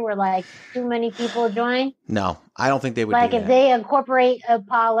territory where like too many people join? No, I don't think they would. Like do if that. they incorporate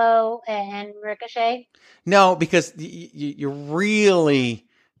Apollo and Ricochet. No, because you really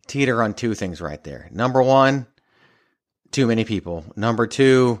teeter on two things right there. Number one, too many people. Number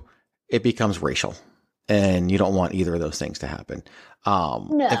two, it becomes racial, and you don't want either of those things to happen.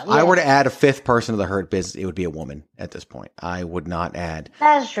 I were to add a fifth person to the Hurt Business, it would be a woman at this point. I would not add.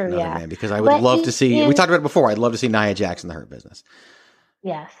 That's true. Another Yeah, man, because I would love to see. We talked about it before. I'd love to see Nia Jax in the Hurt Business.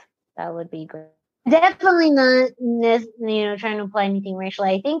 Yes, that would be great. Definitely not, trying to apply anything racial.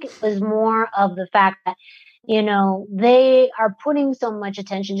 I think it was more of the fact that, they are putting so much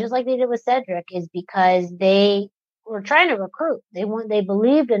attention, just like they did with Cedric, is because they were trying to recruit. They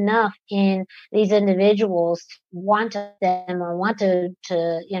believed enough in these individuals to want to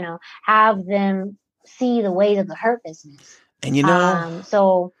have them see the ways of the Hurt Business. And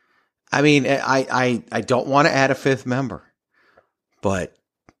I mean, I don't want to add a fifth member, but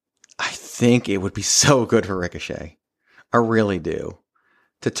I think it would be so good for Ricochet. I really do.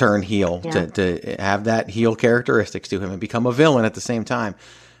 To turn heel, to have that heel characteristics to him and become a villain at the same time.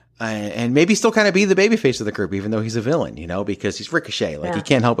 And maybe still kind of be the babyface of the group, even though he's a villain, because he's Ricochet. Like, he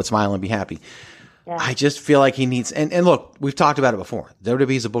can't help but smile and be happy. Yeah. I just feel like he needs, and look, we've talked about it before.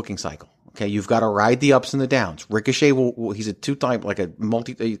 WWE is a booking cycle. Okay. You've got to ride the ups and the downs. Ricochet he's a two-time, like I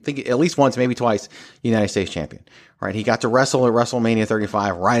think at least once, maybe twice, United States champion, right? He got to wrestle at WrestleMania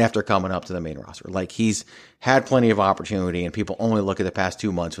 35 right after coming up to the main roster. Like, he's had plenty of opportunity, and people only look at the past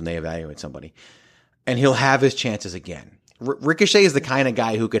 2 months when they evaluate somebody. And he'll have his chances again. Ricochet is the kind of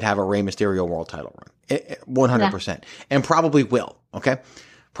guy who could have a Rey Mysterio world title run. 100%. And probably will. Okay.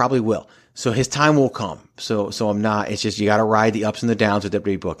 Probably will. So his time will come. So I'm not, it's just, you got to ride the ups and the downs with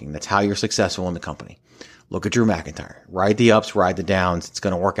WWE booking. That's how you're successful in the company. Look at Drew McIntyre. Ride the ups, ride the downs. It's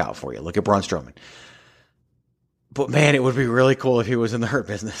going to work out for you. Look at Braun Strowman. But man, it would be really cool if he was in the Hurt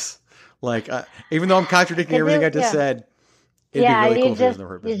Business. Like, even though I'm contradicting everything I just said, it'd be really cool if he was in the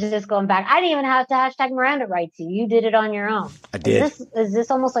Hurt Business. You're just going back. I didn't even have to hashtag Miranda rights you. You did it on your own. I did. Is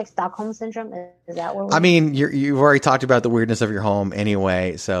this almost like Stockholm Syndrome? Is that what? I mean, you've already talked about the weirdness of your home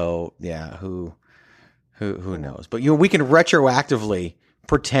anyway. So yeah, who knows? But we can retroactively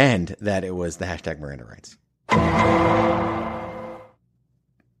pretend that it was the hashtag Miranda rights. There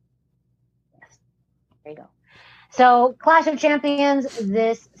you go. So Clash of Champions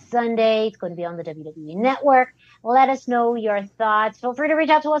this Sunday. It's going to be on the WWE Network. Let us know your thoughts. Feel free to reach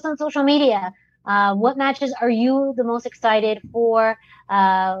out to us on social media. What matches are you the most excited for?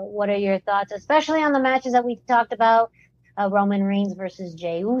 What are your thoughts, especially on the matches that we talked about? Roman Reigns versus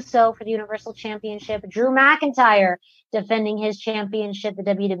Jey Uso for the Universal Championship. Drew McIntyre defending his championship, the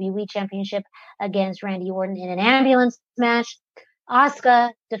WWE Championship, against Randy Orton in an ambulance match.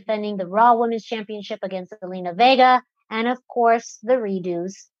 Asuka defending the Raw Women's Championship against Zelina Vega. And, of course, the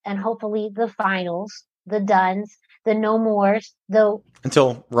redos and hopefully the finals, the dones, the no mores,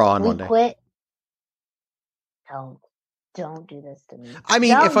 until Raw on Monday. Quit. Don't do this to me. I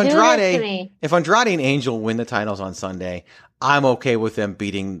mean, if Andrade and Angel win the titles on Sunday, I'm okay with them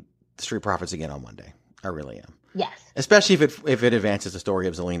beating the Street Profits again on Monday. I really am. Yes. Especially if it advances the story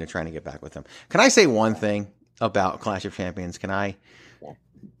of Zelina trying to get back with them. Can I say one thing about Clash of Champions? Can I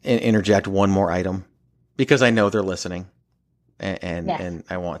interject one more item? Because I know they're listening. And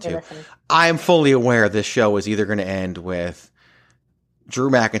I want to. I am fully aware this show is either going to end with Drew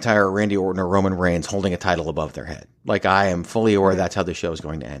McIntyre or Randy Orton or Roman Reigns holding a title above their head. Like, I am fully aware that's how the show is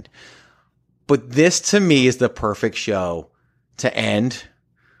going to end. But this, to me, is the perfect show to end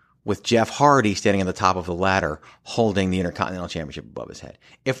with Jeff Hardy standing at the top of the ladder holding the Intercontinental Championship above his head.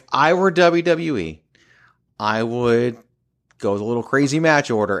 If I were WWE, I would go with a little crazy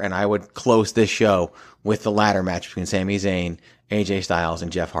match order, and I would close this show with the ladder match between Sami Zayn, AJ Styles,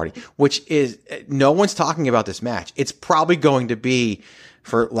 and Jeff Hardy, which is, no one's talking about this match. It's probably going to be,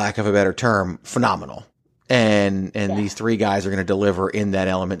 for lack of a better term, phenomenal. And these three guys are going to deliver in that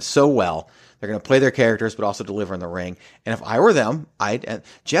element so well They're going to play their characters, but also deliver in the ring. And if I were them,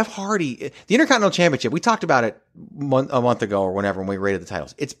 Jeff Hardy, the Intercontinental Championship, we talked about it a month ago or whenever when we rated the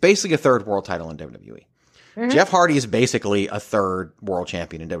titles. It's basically a third world title in WWE. Mm-hmm. Jeff Hardy is basically a third world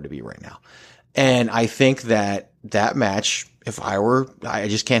champion in WWE right now. And I think that match, I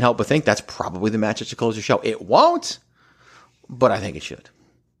just can't help but think that's probably the match that should close the show. It won't, but I think it should.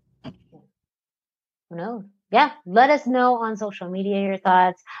 Who knows? Yeah, let us know on social media your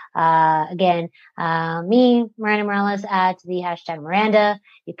thoughts. Again, me, Miranda Morales, at the hashtag Miranda.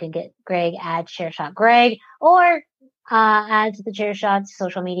 You can get Greg at ChairShotGreg, or add to the ChairShot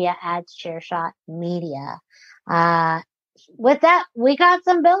social media at ChairShot Media. With that, we got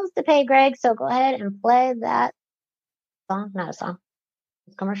some bills to pay, Greg, so go ahead and play that song. Not a song.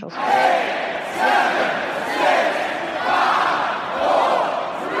 It's commercials. 8, 7, 6, 5,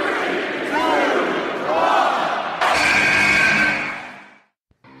 4, 3, 2,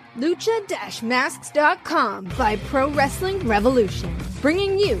 1. Lucha-Masks.com by Pro Wrestling Revolution,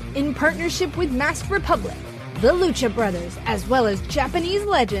 bringing you, in partnership with Masked Republic, the Lucha Brothers, as well as Japanese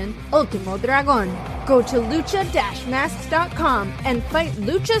legend Ultimo Dragon. Go to Lucha-Masks.com and fight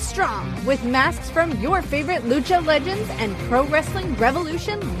Lucha Strong with masks from your favorite Lucha legends and Pro Wrestling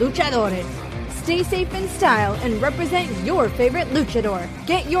Revolution luchadores. Stay safe in style and represent your favorite luchador.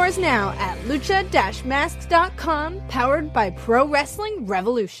 Get yours now at Lucha-Masks.com, powered by Pro Wrestling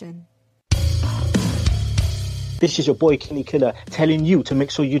Revolution. This is your boy Kenny Killer telling you to make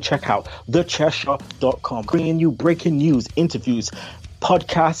sure you check out thechairshot.com, bringing you breaking news, interviews,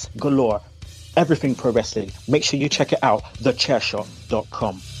 podcasts galore, everything pro wrestling. Make sure you check it out,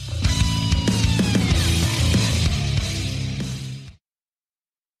 thechairshot.com.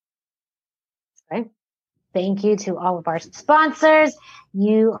 Okay. Thank you to all of our sponsors.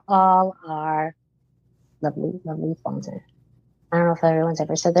 You all are lovely, lovely sponsors. I don't know if everyone's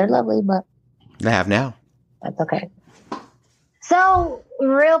ever said they're lovely, but they have now. That's okay. So,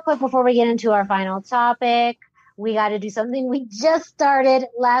 real quick before we get into our final topic, we got to do something we just started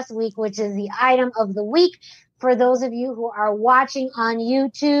last week, which is the item of the week. For those of you who are watching on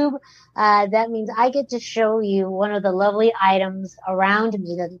YouTube, that means I get to show you one of the lovely items around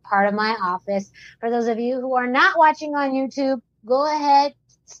me that's part of my office. For those of you who are not watching on YouTube, go ahead,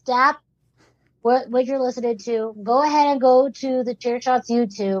 stop what you're listening to. Go ahead and go to the ChairShots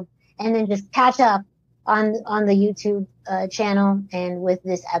YouTube and then just catch up on the YouTube channel and with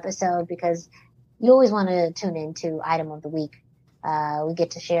this episode, because you always want to tune into item of the week. We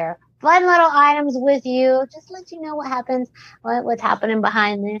get to share fun little items with you, just let you know what happens, what's happening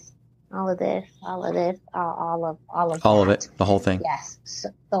behind this, all of it, the whole thing. Yes, so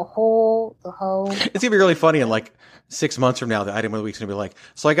the whole. It's gonna be really funny in like 6 months from now. The item of the week's gonna be like,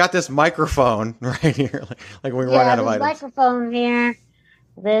 so I got this microphone right here, like when we run out of items. Microphone here.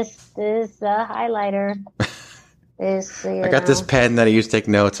 This highlighter. I got this pen that I used to take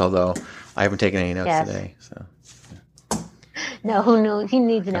notes, although I haven't taken any notes today. So no, who knows? He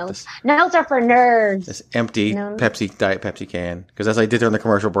needs notes. Notes are for nerds. This empty Diet Pepsi can, because as I did during the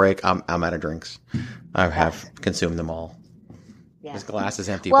commercial break, I'm out of drinks. I have consumed them all. Yeah. This glass is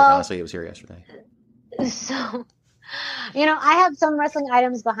empty, but honestly, it was here yesterday. So, I have some wrestling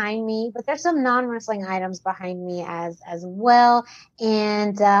items behind me, but there's some non-wrestling items behind me as well.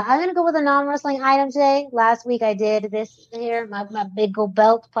 And I'm going to go with a non-wrestling item today. Last week I did this here, my big old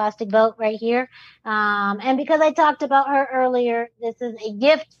belt, plastic belt right here. And because I talked about her earlier, this is a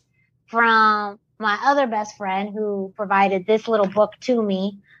gift from my other best friend who provided this little book to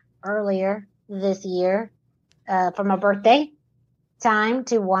me earlier this year for my birthday. Time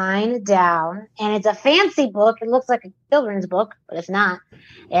to Wind Down. And it's a fancy book. It looks like a children's book, but it's not.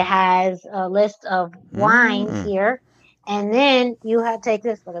 It has a list of wines here. And then you take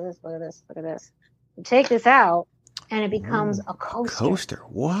this. Look at this. You take this out, and it becomes a coaster.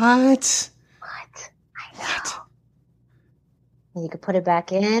 What? I know. And you can put it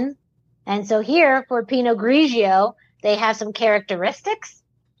back in. And so here, for Pinot Grigio, they have some characteristics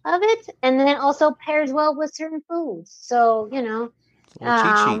of it. And then it also pairs well with certain foods. So,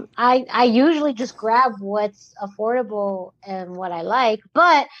 I usually just grab what's affordable and what I like,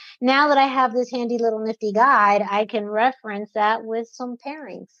 but now that I have this handy little nifty guide, I can reference that with some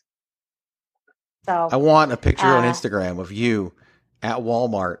pairings. So I want a picture on Instagram of you at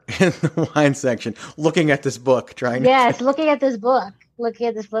Walmart in the wine section, looking at this book, looking at this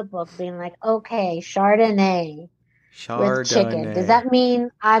flip book, being like, okay, Chardonnay. With chicken. Does that mean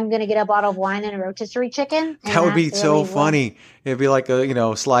I'm going to get a bottle of wine and a rotisserie chicken? That would be so funny. It'd be like,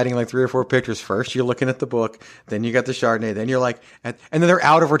 sliding like 3 or 4 pictures. First, you're looking at the book. Then you got the Chardonnay. Then you're like, and then they're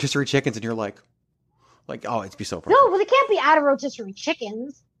out of rotisserie chickens. And you're like, oh, it'd be so perfect. No, but they can't be out of rotisserie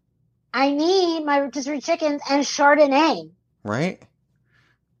chickens. I need my rotisserie chickens and Chardonnay. Right?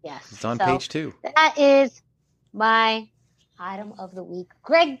 Yes. It's on page 2. That is my item of the week.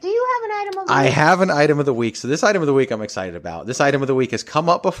 Greg, do you have an item of the week? I have an item of the week. So this item of the week I'm excited about. This item of the week has come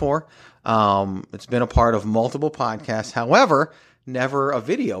up before. It's been a part of multiple podcasts. However, never a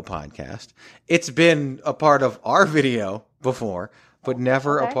video podcast. It's been a part of our video before, but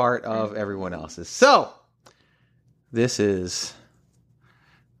never a part of everyone else's. So this is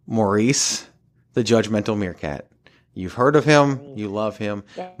Maurice, the Judgmental Meerkat. You've heard of him. You love him.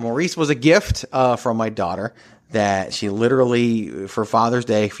 Maurice was a gift from my daughter that she literally, for Father's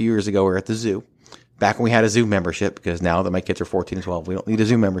Day a few years ago, we were at the zoo. Back when we had a zoo membership, because now that my kids are 14 and 12, we don't need a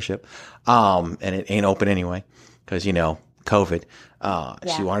zoo membership. And it ain't open anyway, because, COVID.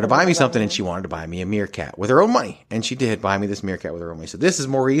 She wanted to buy me something, and she wanted to buy me a meerkat with her own money. And she did buy me this meerkat with her own money. So this is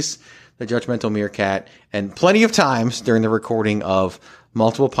Maurice, the Judgmental Meerkat. And plenty of times during the recording of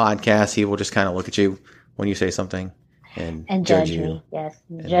multiple podcasts, he will just kind of look at you when you say something and judge you. Me. Yes.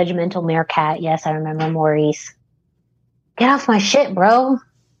 Judgmental Meerkat. Yes, I remember Maurice. Get off my shit, bro.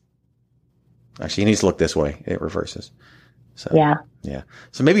 Actually, he needs to look this way. It reverses. So, yeah.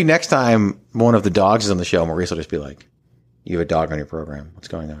 So maybe next time one of the dogs is on the show, Maurice will just be like, you have a dog on your program. What's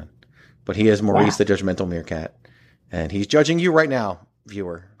going on? But he is Maurice, the Judgmental Meerkat. And he's judging you right now,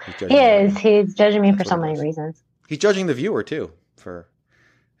 viewer. He's judging me for so many reasons. He's judging the viewer, too.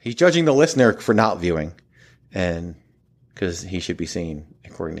 He's judging the listener for not viewing. And because he should be seen,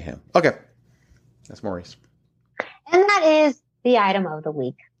 according to him. Okay. That's Maurice. And that is the item of the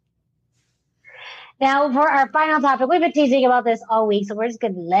week. Now, for our final topic, we've been teasing about this all week, so we're just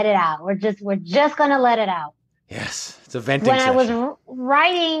going to let it out. We're just going to let it out. Yes, it's a venting session. When I was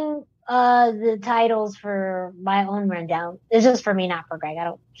writing the titles for my own rundown, it's just for me, not for Greg. I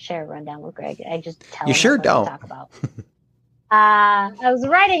don't share a rundown with Greg. I just tell him what to talk about. I was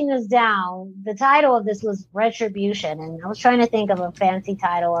writing this down. The title of this was Retribution, and I was trying to think of a fancy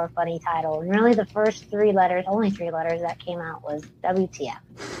title or a funny title. And really, the first only three letters that came out was WTF.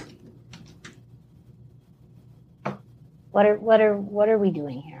 What are we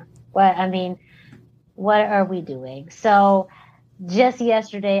doing here? What are we doing? So just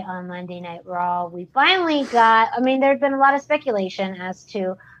yesterday on Monday Night Raw, we finally got, there'd been a lot of speculation as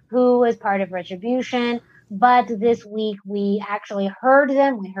to who was part of Retribution. But this week, we actually heard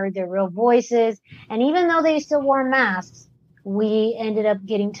them. We heard their real voices. And even though they still wore masks, we ended up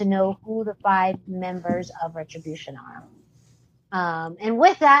getting to know who the 5 members of Retribution are. And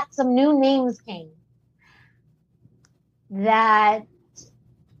with that, some new names came that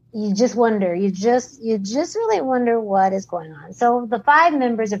you just wonder. You just really wonder what is going on. So the 5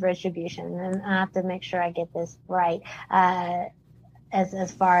 members of Retribution, and I have to make sure I get this right,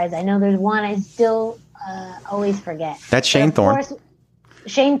 as far as I know, there's one I still always forget. That's Shane Thorne. Course,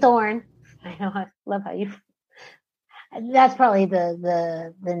 Shane Thorne. I know. I love how you. That's probably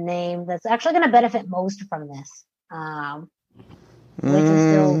the name that's actually going to benefit most from this, which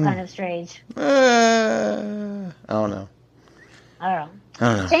is still kind of strange. I don't know.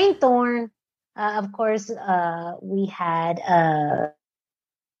 Shane Thorne. Of course, we had. Oh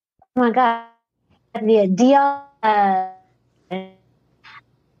my God, the deal.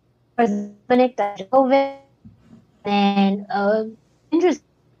 Dominic Dijakovic, and interesting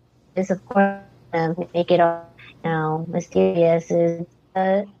is of course make it all mysterious is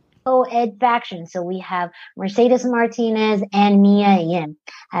Ed faction. So we have Mercedes Martinez and Mia Yim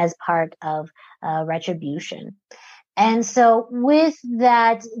as part of Retribution, and so with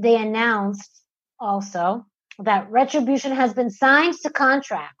that they announced also that Retribution has been signed to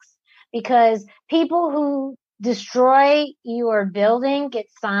contracts because people who destroy your building get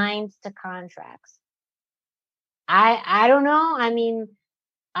signed to contracts. I don't know.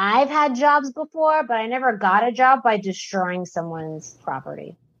 I've had jobs before, but I never got a job by destroying someone's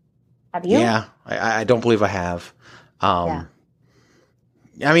property. Have you? Yeah, I don't believe I have. Last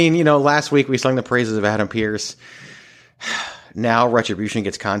week we sung the praises of Adam Pearce. Now Retribution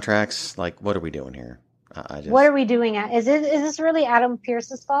gets contracts. Like, what are we doing here? What are we doing? Is this really Adam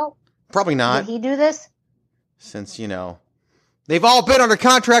Pearce's fault? Probably not. Did he do this? Since, they've all been under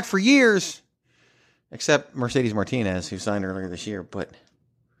contract for years, except Mercedes Martinez, who signed earlier this year. But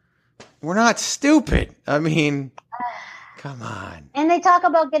we're not stupid. Come on. And they talk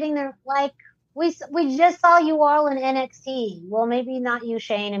about getting their, we just saw you all in NXT. Well, maybe not you,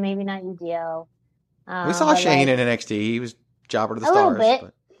 Shane, and maybe not you, Dio. We saw Shane in NXT. He was jobber to the stars. A little bit.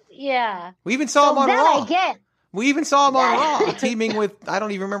 But yeah. We even saw him on Raw. I get. We even saw him on Raw, teaming with, I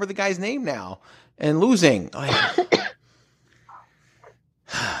don't even remember the guy's name now. And losing. You're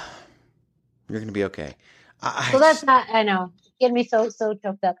going to be okay. That's not, I know. Getting me so choked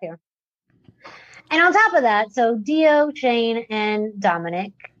up here. And on top of that, so Dio, Shane, and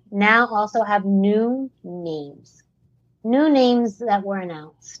Dominic now also have new names that were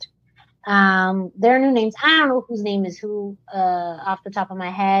announced. Their new names. I don't know whose name is who off the top of my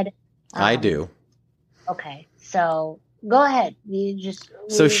head. I do. Okay, so go ahead.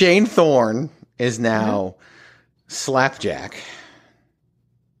 So Shane Thorne is now Slapjack.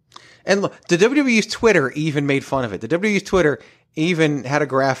 And look, the WWE's Twitter even made fun of it. The WWE's Twitter even had a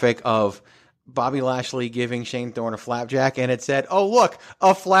graphic of Bobby Lashley giving Shane Thorne a flapjack, and it said, "Oh, look,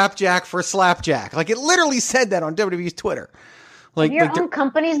 a flapjack for Slapjack." Like, it literally said that on WWE's Twitter. Like, your own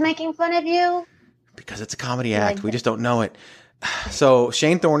company's making fun of you? Because it's a comedy act. We just don't know it. So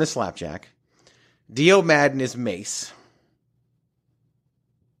Shane Thorne is Slapjack. Dio Madden is Mace.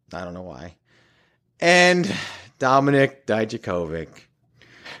 I don't know why. And Dominic Dijakovic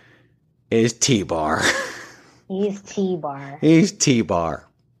is T-Bar. He's T-Bar. He's T-Bar.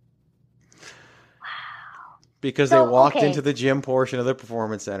 Wow. Because they walked into the gym portion of the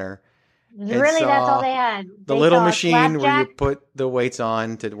Performance Center. Really, that's all they had. The little machine where you put the weights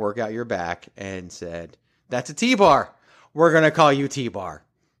on to work out your back, and said, "That's a T-Bar. We're going to call you T-Bar."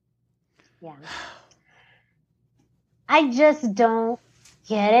 Yeah. I just don't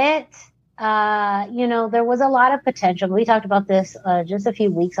get it. There was a lot of potential. We talked about this just a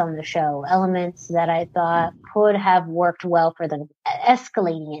few weeks on the show. Elements that I thought could have worked well for them,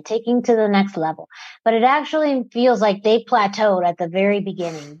 escalating it, taking to the next level. But it actually feels like they plateaued at the very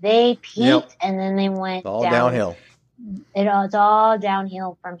beginning. They peaked and then they went downhill. It's all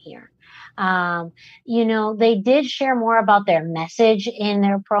downhill from here. They did share more about their message in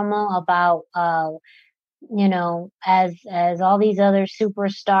their promo about as all these other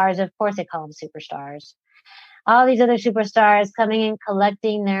superstars, of course they call them superstars, all these other superstars coming and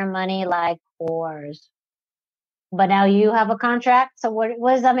collecting their money like whores. But now you have a contract, so what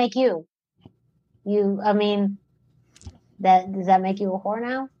does that make you? Does that make you a whore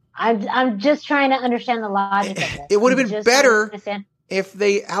now? I'm just trying to understand the logic of this. It would have been better if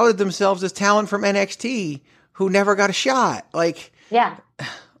they outed themselves as talent from NXT who never got a shot. Like, yeah,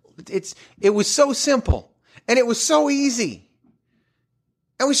 it was so simple. And it was so easy.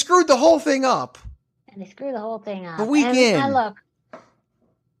 And we screwed the whole thing up. And they screwed the whole thing up. The weekend. And look.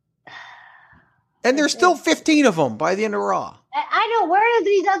 And there's still 15 of them by the end of Raw. I know. Where are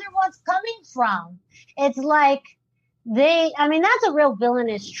these other ones coming from? It's like that's a real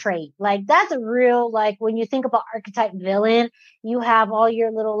villainous trait. Like, that's a real, like, when you think about archetype villain, you have all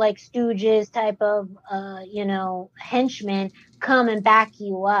your little, like, stooges type of, henchmen come and back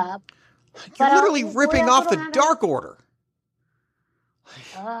you up. You're literally ripping off the Dark Order.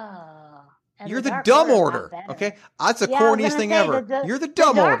 You're the Dumb Order. Okay, that's the corniest thing ever. You're the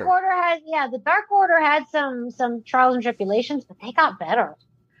Dumb Order. The Dark Order had some trials and tribulations, but they got better.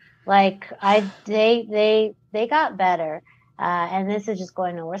 Like, they got better, and this is just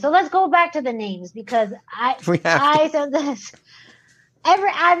going nowhere. So let's go back to the names, because I said this.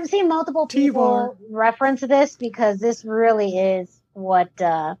 I've seen multiple people reference this, because this really is what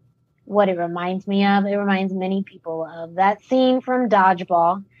it reminds me of. It reminds many people of that scene from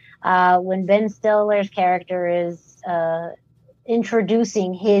Dodgeball, when Ben Stiller's character is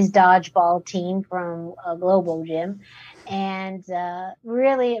introducing his dodgeball team from a Global Gym. And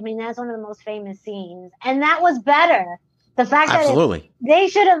really, that's one of the most famous scenes. And that was better. The fact that they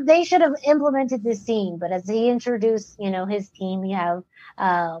should have implemented this scene. But as he introduced, his team, you have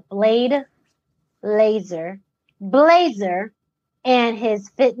Blade, Blazer, and his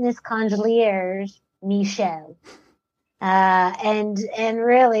fitness congealers, Michelle. And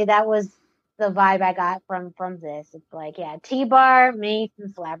really, that was the vibe I got from this. It's like, yeah, T-Bar, Mace,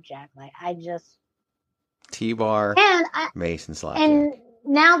 and Slapjack. Like, T-Bar, Mace, and Slapjack. And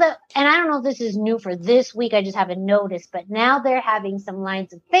now and I don't know if this is new for this week, I just haven't noticed, but now they're having some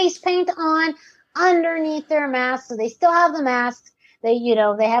lines of face paint on underneath their masks. So they still have the masks. They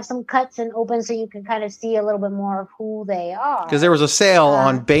have some cuts and open, so you can kind of see a little bit more of who they are. Because there was a sale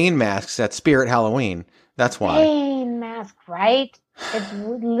on Bane masks at Spirit Halloween. That's why. Bane mask, right? It's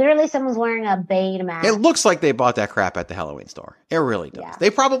literally someone's wearing a Bane mask. It looks like they bought that crap at the Halloween store. It really does. Yeah.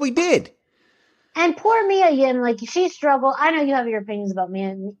 They probably did. And poor Mia Yim, like, she struggled. I know you have your opinions about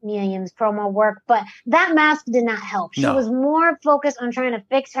Mia Yim's promo work, but that mask did not help. She was more focused on trying to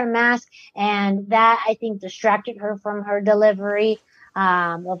fix her mask, and that, I think, distracted her from her delivery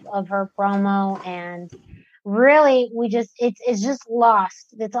of her promo. And really, it's just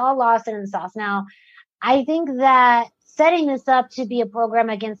lost. It's all lost in the sauce. Now, I think that setting this up to be a program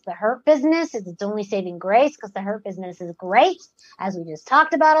against the Hurt Business is its only saving grace, because the Hurt Business is great. As we just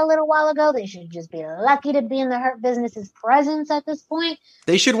talked about a little while ago, they should just be lucky to be in the Hurt Business's presence at this point.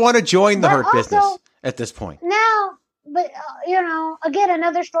 They should want to join the Hurt Business at this point. Now, but, again,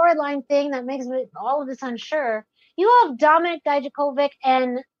 another storyline thing that makes me all of this unsure. You have Dominic Dijakovic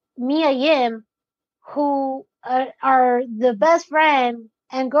and Mia Yim, who are the best friend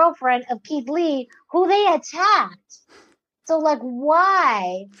and girlfriend of Keith Lee, who they attacked. So,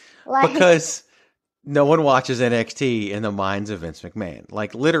 why? Because no one watches NXT in the minds of Vince McMahon.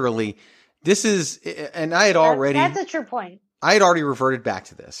 Literally, this is, and I had already... That's a true point. I had already reverted back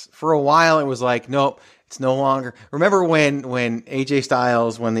to this. For a while, it was nope, it's no longer... Remember when AJ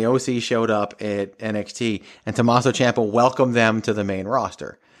Styles, when the OC showed up at NXT, and Tommaso Ciampa welcomed them to the main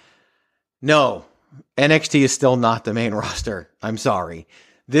roster? No. NXT is still not the main roster. I'm sorry.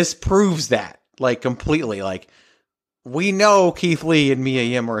 This proves that, completely. We know Keith Lee and Mia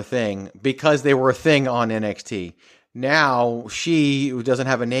Yim are a thing because they were a thing on NXT. Now, she, who doesn't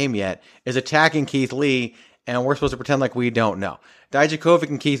have a name yet, is attacking Keith Lee, and we're supposed to pretend like we don't know. Dijakovic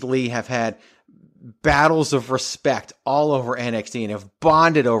and Keith Lee have had battles of respect all over NXT and have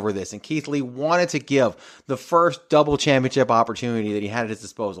bonded over this. And Keith Lee wanted to give the first double championship opportunity that he had at his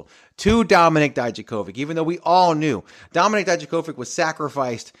disposal to Dominic Dijakovic, even though we all knew Dominic Dijakovic was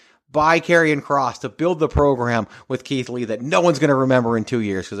sacrificed by Karrion Kross to build the program with Keith Lee that no one's going to remember in 2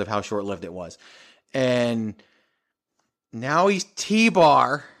 years because of how short-lived it was. And now he's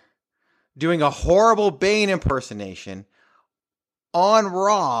T-Bar doing a horrible Bane impersonation on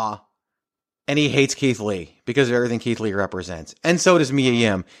Raw. And he hates Keith Lee because of everything Keith Lee represents. And so does Mia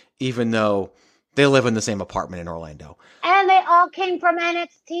Yim, even though they live in the same apartment in Orlando. And they all came from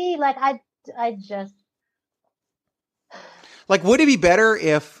NXT. I just... would it be better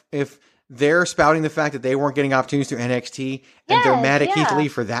if they're spouting the fact that they weren't getting opportunities through NXT and they're mad at Keith Lee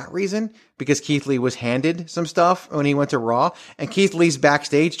for that reason? Because Keith Lee was handed some stuff when he went to Raw, and Keith Lee's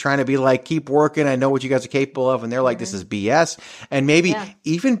backstage trying to be keep working. I know what you guys are capable of. And they're this is BS. And maybe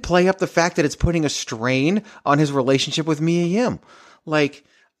even play up the fact that it's putting a strain on his relationship with Mia Yim.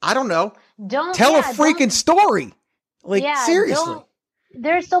 I don't know. Tell a freaking story. Seriously.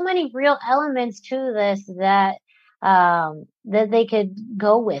 There's so many real elements to this that they could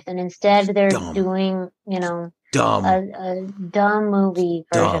go with, and instead they're doing, dumb. A dumb movie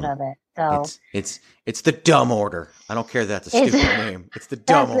version of it. So it's the Dumb Order. I don't care that that's a stupid name. It's the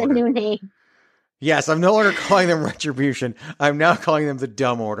Dumb Order. That's the new name. Yes, I'm no longer calling them Retribution. I'm now calling them the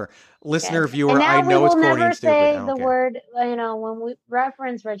Dumb Order. Listener, viewer, I know it's corny and stupid. We will never say the word, when we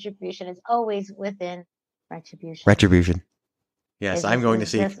reference Retribution, it's always within Retribution. Retribution. Yes, I'm going to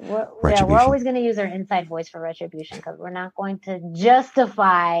see Retribution. We're always going to use our inside voice for Retribution because we're not going to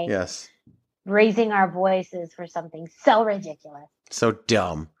justify raising our voices for something so ridiculous. So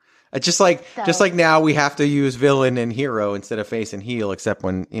dumb. Just like now we have to use villain and hero instead of face and heel, except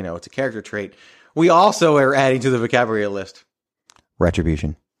when, it's a character trait. We also are adding to the vocabulary list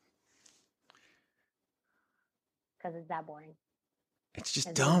Retribution. Because it's that boring. It's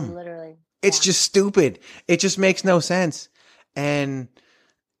just dumb. Literally. It's just stupid. It just makes no sense. And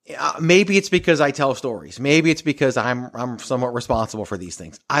maybe it's because I tell stories. Maybe it's because I'm somewhat responsible for these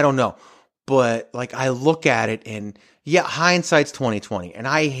things. I don't know. But I look at it and hindsight's 20/20. And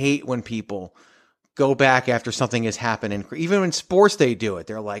I hate when people go back after something has happened. And even in sports, they do it.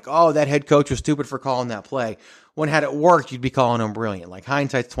 They're like, oh, that head coach was stupid for calling that play. When had it worked, you'd be calling him brilliant.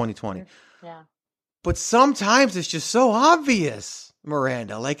 Hindsight's 20/20. Yeah. But sometimes it's just so obvious,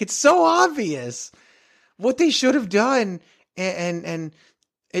 Miranda. It's so obvious what they should have done. And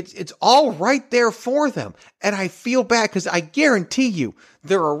it's all right there for them. And I feel bad because I guarantee you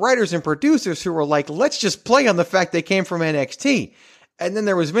there are writers and producers who are like, let's just play on the fact they came from NXT. And then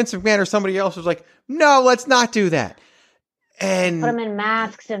there was Vince McMahon or somebody else who was like, no, let's not do that. And put them in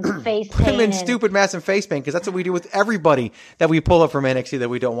masks and face paint. Put them in stupid masks and face paint because that's what we do with everybody that we pull up from NXT that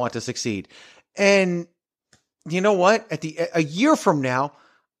we don't want to succeed. And you know what? A year from now,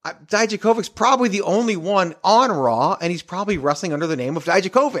 Dijakovic's probably the only one on Raw, and he's probably wrestling under the name of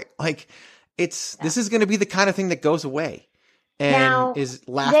Dijakovic. This is going to be the kind of thing that goes away and now, is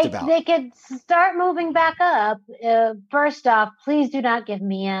laughed about. They could start moving back up. First off, please do not give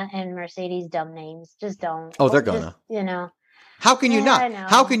Mia and Mercedes dumb names. Just don't. Oh, they're gonna. How can you not?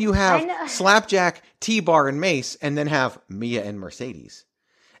 How can you have Slapjack, T-Bar, and Mace, and then have Mia and Mercedes?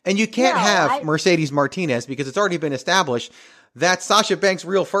 And you can't have Mercedes Martinez because it's already been established that's Sasha Banks'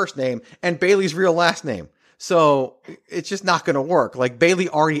 real first name and Bayley's real last name. So it's just not going to work. Bayley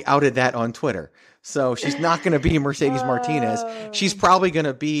already outed that on Twitter. So she's not going to be Mercedes Martinez. She's probably going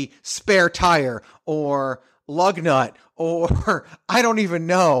to be Spare Tire or lug nut, or I don't even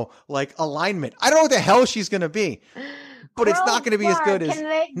know, like alignment. I don't know what the hell she's going to be, but it's not going to be as good as.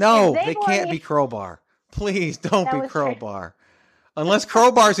 They can't be Crowbar. Please don't be Crowbar. Unless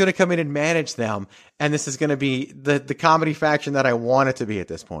Crowbar is going to come in and manage them, and this is going to be the comedy faction that I want it to be at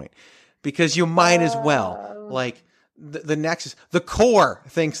this point, because you might as well, like the Nexus, the core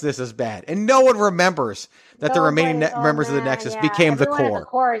thinks this is bad, and no one remembers that the remaining members of the Nexus became the core. The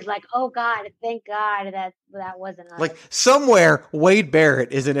core is like, oh God, thank God that wasn't us. Like somewhere, Wade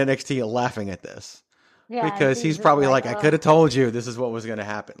Barrett is in NXT laughing at this, because he's probably like, I could have told you this is what was going to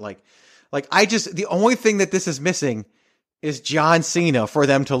happen. Like the only thing that this is missing is John Cena for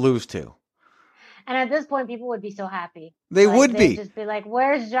them to lose to. And at this point, people would be so happy. They would be. They'd just be like,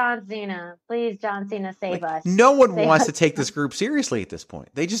 where's John Cena? Please, John Cena, save us. No one wants to take this group seriously at this point.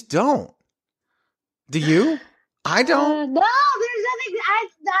 They just don't. Do you? I don't. No, there's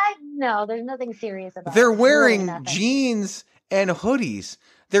nothing. There's nothing serious about it. They're wearing jeans and hoodies.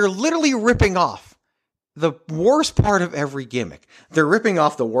 They're literally ripping off the worst part of every gimmick. They're ripping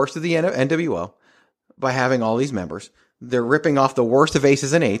off the worst of the NWO by having all these members. They're ripping off the worst of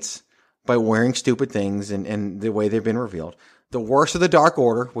Aces and Eights by wearing stupid things and the way they've been revealed. The worst of the Dark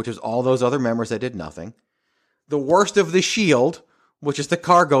Order, which is all those other members that did nothing. The worst of the Shield, which is the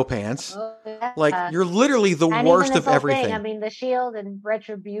cargo pants. Like, you're literally the worst of everything. Thing, I mean, the Shield and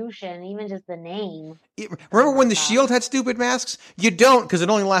Retribution, even just the name. Remember when the Shield had stupid masks? You don't, because it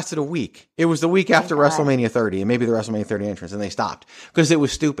only lasted a week. It was the week after WrestleMania 30, and maybe the WrestleMania 30 entrance, and they stopped because it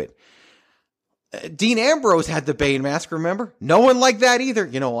was stupid. Dean Ambrose had the Bane mask, remember? No one liked that either.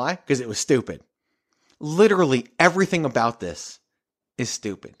 You know why? Because it was stupid. Literally everything about this is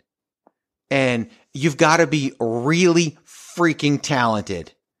stupid. And you've got to be really freaking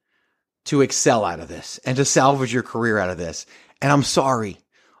talented to excel out of this and to salvage your career out of this. And I'm sorry,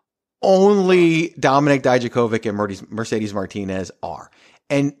 only Dominik Dijakovic and Mercedes Martinez are.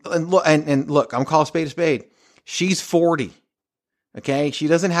 And look, I'm calling a spade. She's 40. Okay, she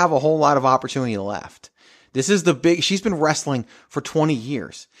doesn't have a whole lot of opportunity left. This is she's been wrestling for 20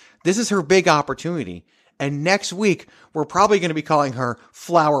 years. This is her big opportunity. And next week, we're probably going to be calling her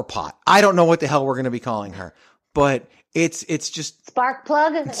Flower Pot. I don't know what the hell we're going to be calling her, but it's just Spark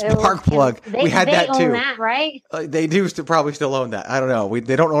Plug. Spark Plug. We had that too. They own that, right? They do probably still own that. I don't know.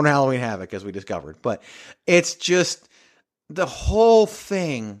 They don't own Halloween Havoc, as we discovered, but it's just the whole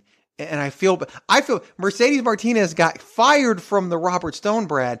thing. And I feel Mercedes Martinez got fired from the Robert Stone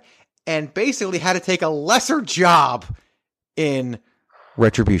Brad and basically had to take a lesser job in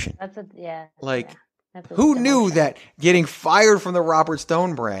Retribution. Who knew that getting fired from the Robert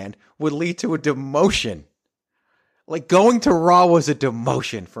Stone brand would lead to a demotion? Like, going to Raw was a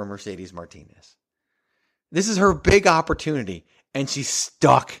demotion for Mercedes Martinez. This is her big opportunity, and she's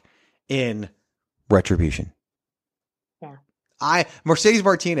stuck in Retribution. Mercedes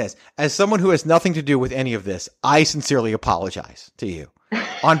Martinez, as someone who has nothing to do with any of this, I sincerely apologize to you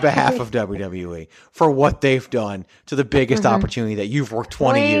on behalf of WWE for what they've done to the biggest opportunity that you've worked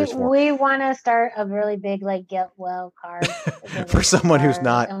 20 years for. We want to start a really big, get well card for someone who's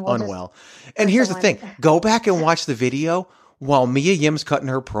not unwell. And here's the thing. Go back and watch the video while Mia Yim's cutting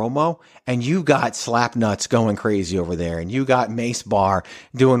her promo, and you got Slapnuts going crazy over there, and you got Mace Bar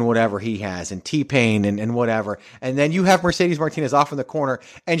doing whatever he has, and T-Pain and whatever. And then you have Mercedes Martinez off in the corner,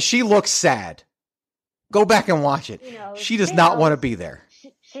 and she looks sad. Go back and watch it. She does not want to be there.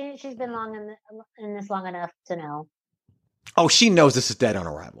 She's been in this long enough to know. Oh, she knows this is dead on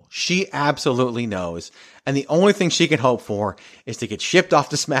arrival. She absolutely knows. And the only thing she can hope for is to get shipped off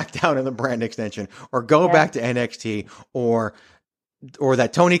to SmackDown in the brand extension, or go back to NXT, or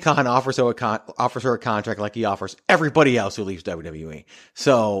that Tony Khan offers her a contract like he offers everybody else who leaves WWE.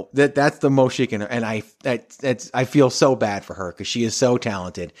 So that's the most she can. And I feel so bad for her because she is so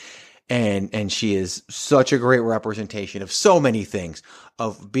talented. And she is such a great representation of so many things,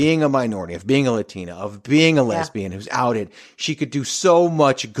 of being a minority, of being a Latina, of being a lesbian who's outed. She could do so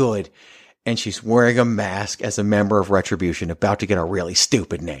much good. And she's wearing a mask as a member of Retribution, about to get a really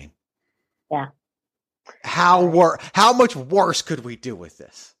stupid name. Yeah. How much worse could we do with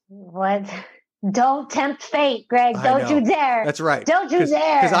this? What? Don't tempt fate, Greg. Don't you dare. That's right. Don't you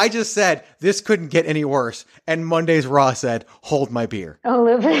dare. Because I just said this couldn't get any worse. And Monday's Raw said, hold my beer.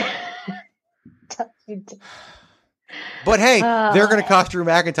 Oh, but hey, they're going to cost Drew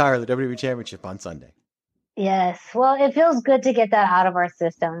McIntyre the WWE Championship on Sunday. Yes. Well, it feels good to get that out of our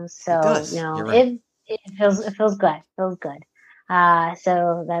system. So, it does. It feels good. Feels good.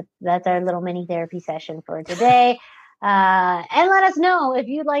 So that's our little mini therapy session for today. And let us know if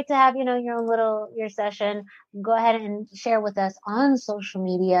you'd like to have, your session. Go ahead and share with us on social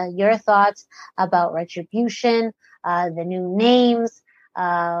media your thoughts about Retribution, the new names,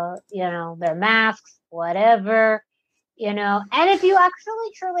 their masks, whatever, and if you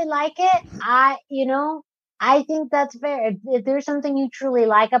actually truly like it, I think that's fair. If there's something you truly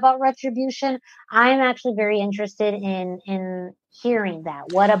like about Retribution, I'm actually very interested in hearing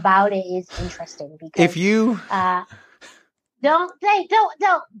that. What about it is interesting? Because if you don't. So,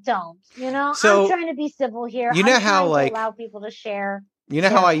 I'm trying to be civil here. You know I'm how trying to allow people to share. You know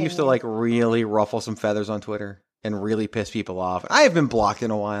how I used to really ruffle some feathers on Twitter and really piss people off. I have been blocked in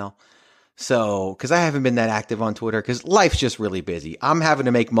a while. So, because I haven't been that active on Twitter, because life's just really busy. I'm having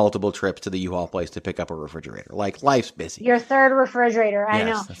to make multiple trips to the U-Haul place to pick up a refrigerator. Like, life's busy. Your third refrigerator, I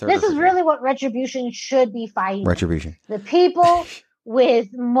know. This is really what Retribution should be fighting. Retribution. The people with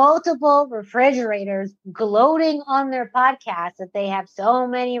multiple refrigerators gloating on their podcast that they have so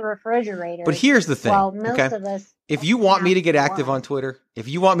many refrigerators. But here's the thing, well, most of us. If you want me to get active on Twitter, if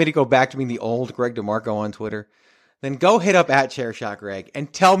you want me to go back to being the old Greg DeMarco on Twitter, then go hit up @ChairShotGreg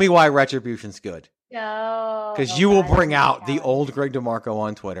and tell me why Retribution's good. Because you will bring out the old Greg DeMarco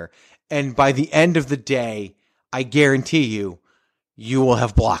on Twitter. And by the end of the day, I guarantee you will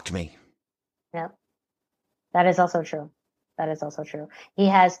have blocked me. Yep. That is also true. He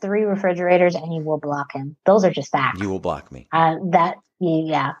has 3 refrigerators and you will block him. Those are just facts. You will block me. Those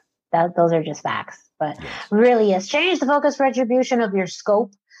are just facts. But really, yes, change the focus, Retribution, of your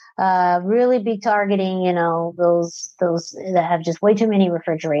scope. Really be targeting, those that have just way too many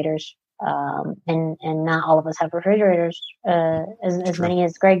refrigerators. And not all of us have refrigerators, as many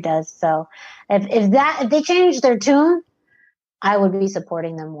as Greg does. So if they change their tune, I would be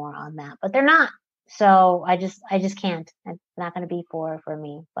supporting them more on that, but they're not. So I just can't. It's not going to be for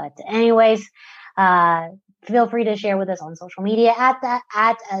me. But anyways, feel free to share with us on social media at the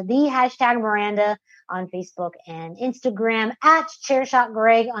hashtag Miranda on Facebook and Instagram, at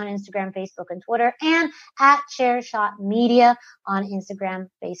ChairShotGreg on Instagram, Facebook, and Twitter, and at ChairShot Media on Instagram,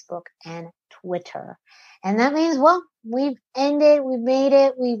 Facebook, and Twitter. And that means, we've ended, we've made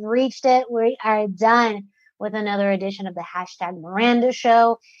it, we've reached it, we are done with another edition of the hashtag Miranda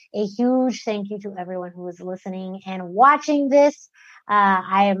Show. A huge thank you to everyone who is listening and watching this.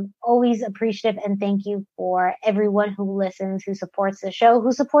 I am always appreciative, and thank you for everyone who listens, who supports the show,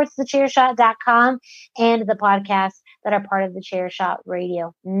 who supports thechairshot.com and the podcasts that are part of the Chairshot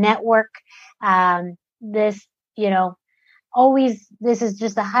Radio Network. This is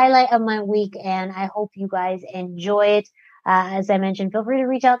just a highlight of my week, and I hope you guys enjoy it. As I mentioned, feel free to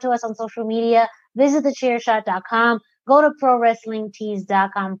reach out to us on social media. Visit thechairshot.com. Go to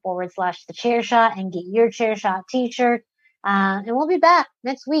prowrestlingtees.com/thechairshot and get your Chairshot t-shirt. And we'll be back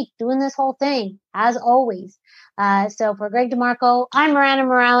next week doing this whole thing, as always. So for Greg DeMarco, I'm Miranda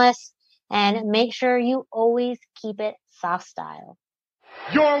Morales, and make sure you always keep it soft style.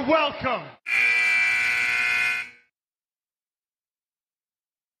 You're welcome.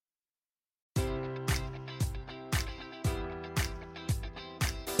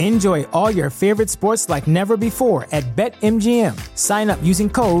 Enjoy all your favorite sports like never before at BetMGM. Sign up using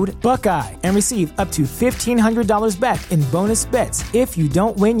code Buckeye and receive up to $1,500 back in bonus bets if you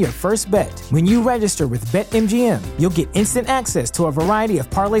don't win your first bet. When you register with BetMGM, you'll get instant access to a variety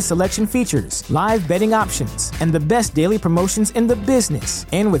of parlay selection features, live betting options, and the best daily promotions in the business.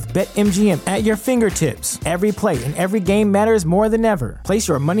 And with BetMGM at your fingertips, every play and every game matters more than ever. Place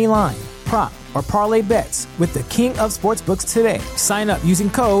your money line, prop, or parlay bets with the king of sportsbooks today. Sign up using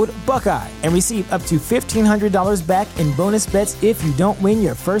code Buckeye and receive up to $1,500 back in bonus bets if you don't win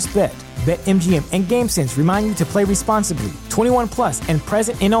your first bet. BetMGM and GameSense remind you to play responsibly. 21 plus and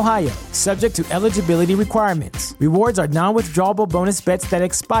present in Ohio, subject to eligibility requirements. Rewards are non-withdrawable bonus bets that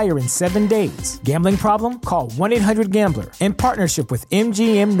expire in 7 days. Gambling problem? Call 1-800-GAMBLER. In partnership with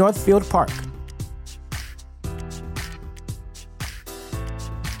MGM Northfield Park.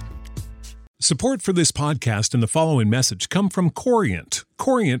 Support for this podcast and the following message come from Corient.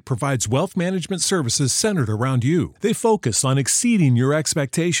 Corient provides wealth management services centered around you. They focus on exceeding your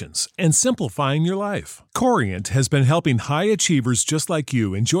expectations and simplifying your life. Corient has been helping high achievers just like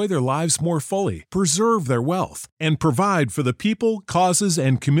you enjoy their lives more fully, preserve their wealth, and provide for the people, causes,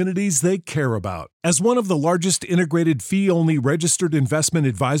 and communities they care about. As one of the largest integrated fee-only registered investment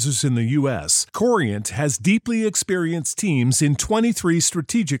advisors in the U.S., Corient has deeply experienced teams in 23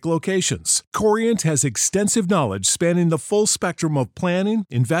 strategic locations. Corient has extensive knowledge spanning the full spectrum of planning, planning,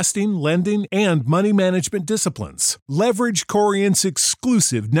 investing, lending, and money management disciplines. Leverage Corient's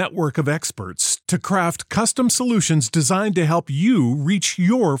exclusive network of experts to craft custom solutions designed to help you reach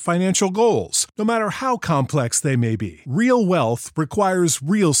your financial goals, no matter how complex they may be. Real wealth requires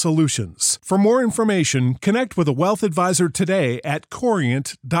real solutions. For more information, connect with a wealth advisor today at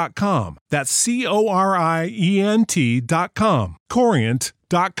Corient.com. That's Corient.com.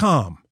 Corient.com.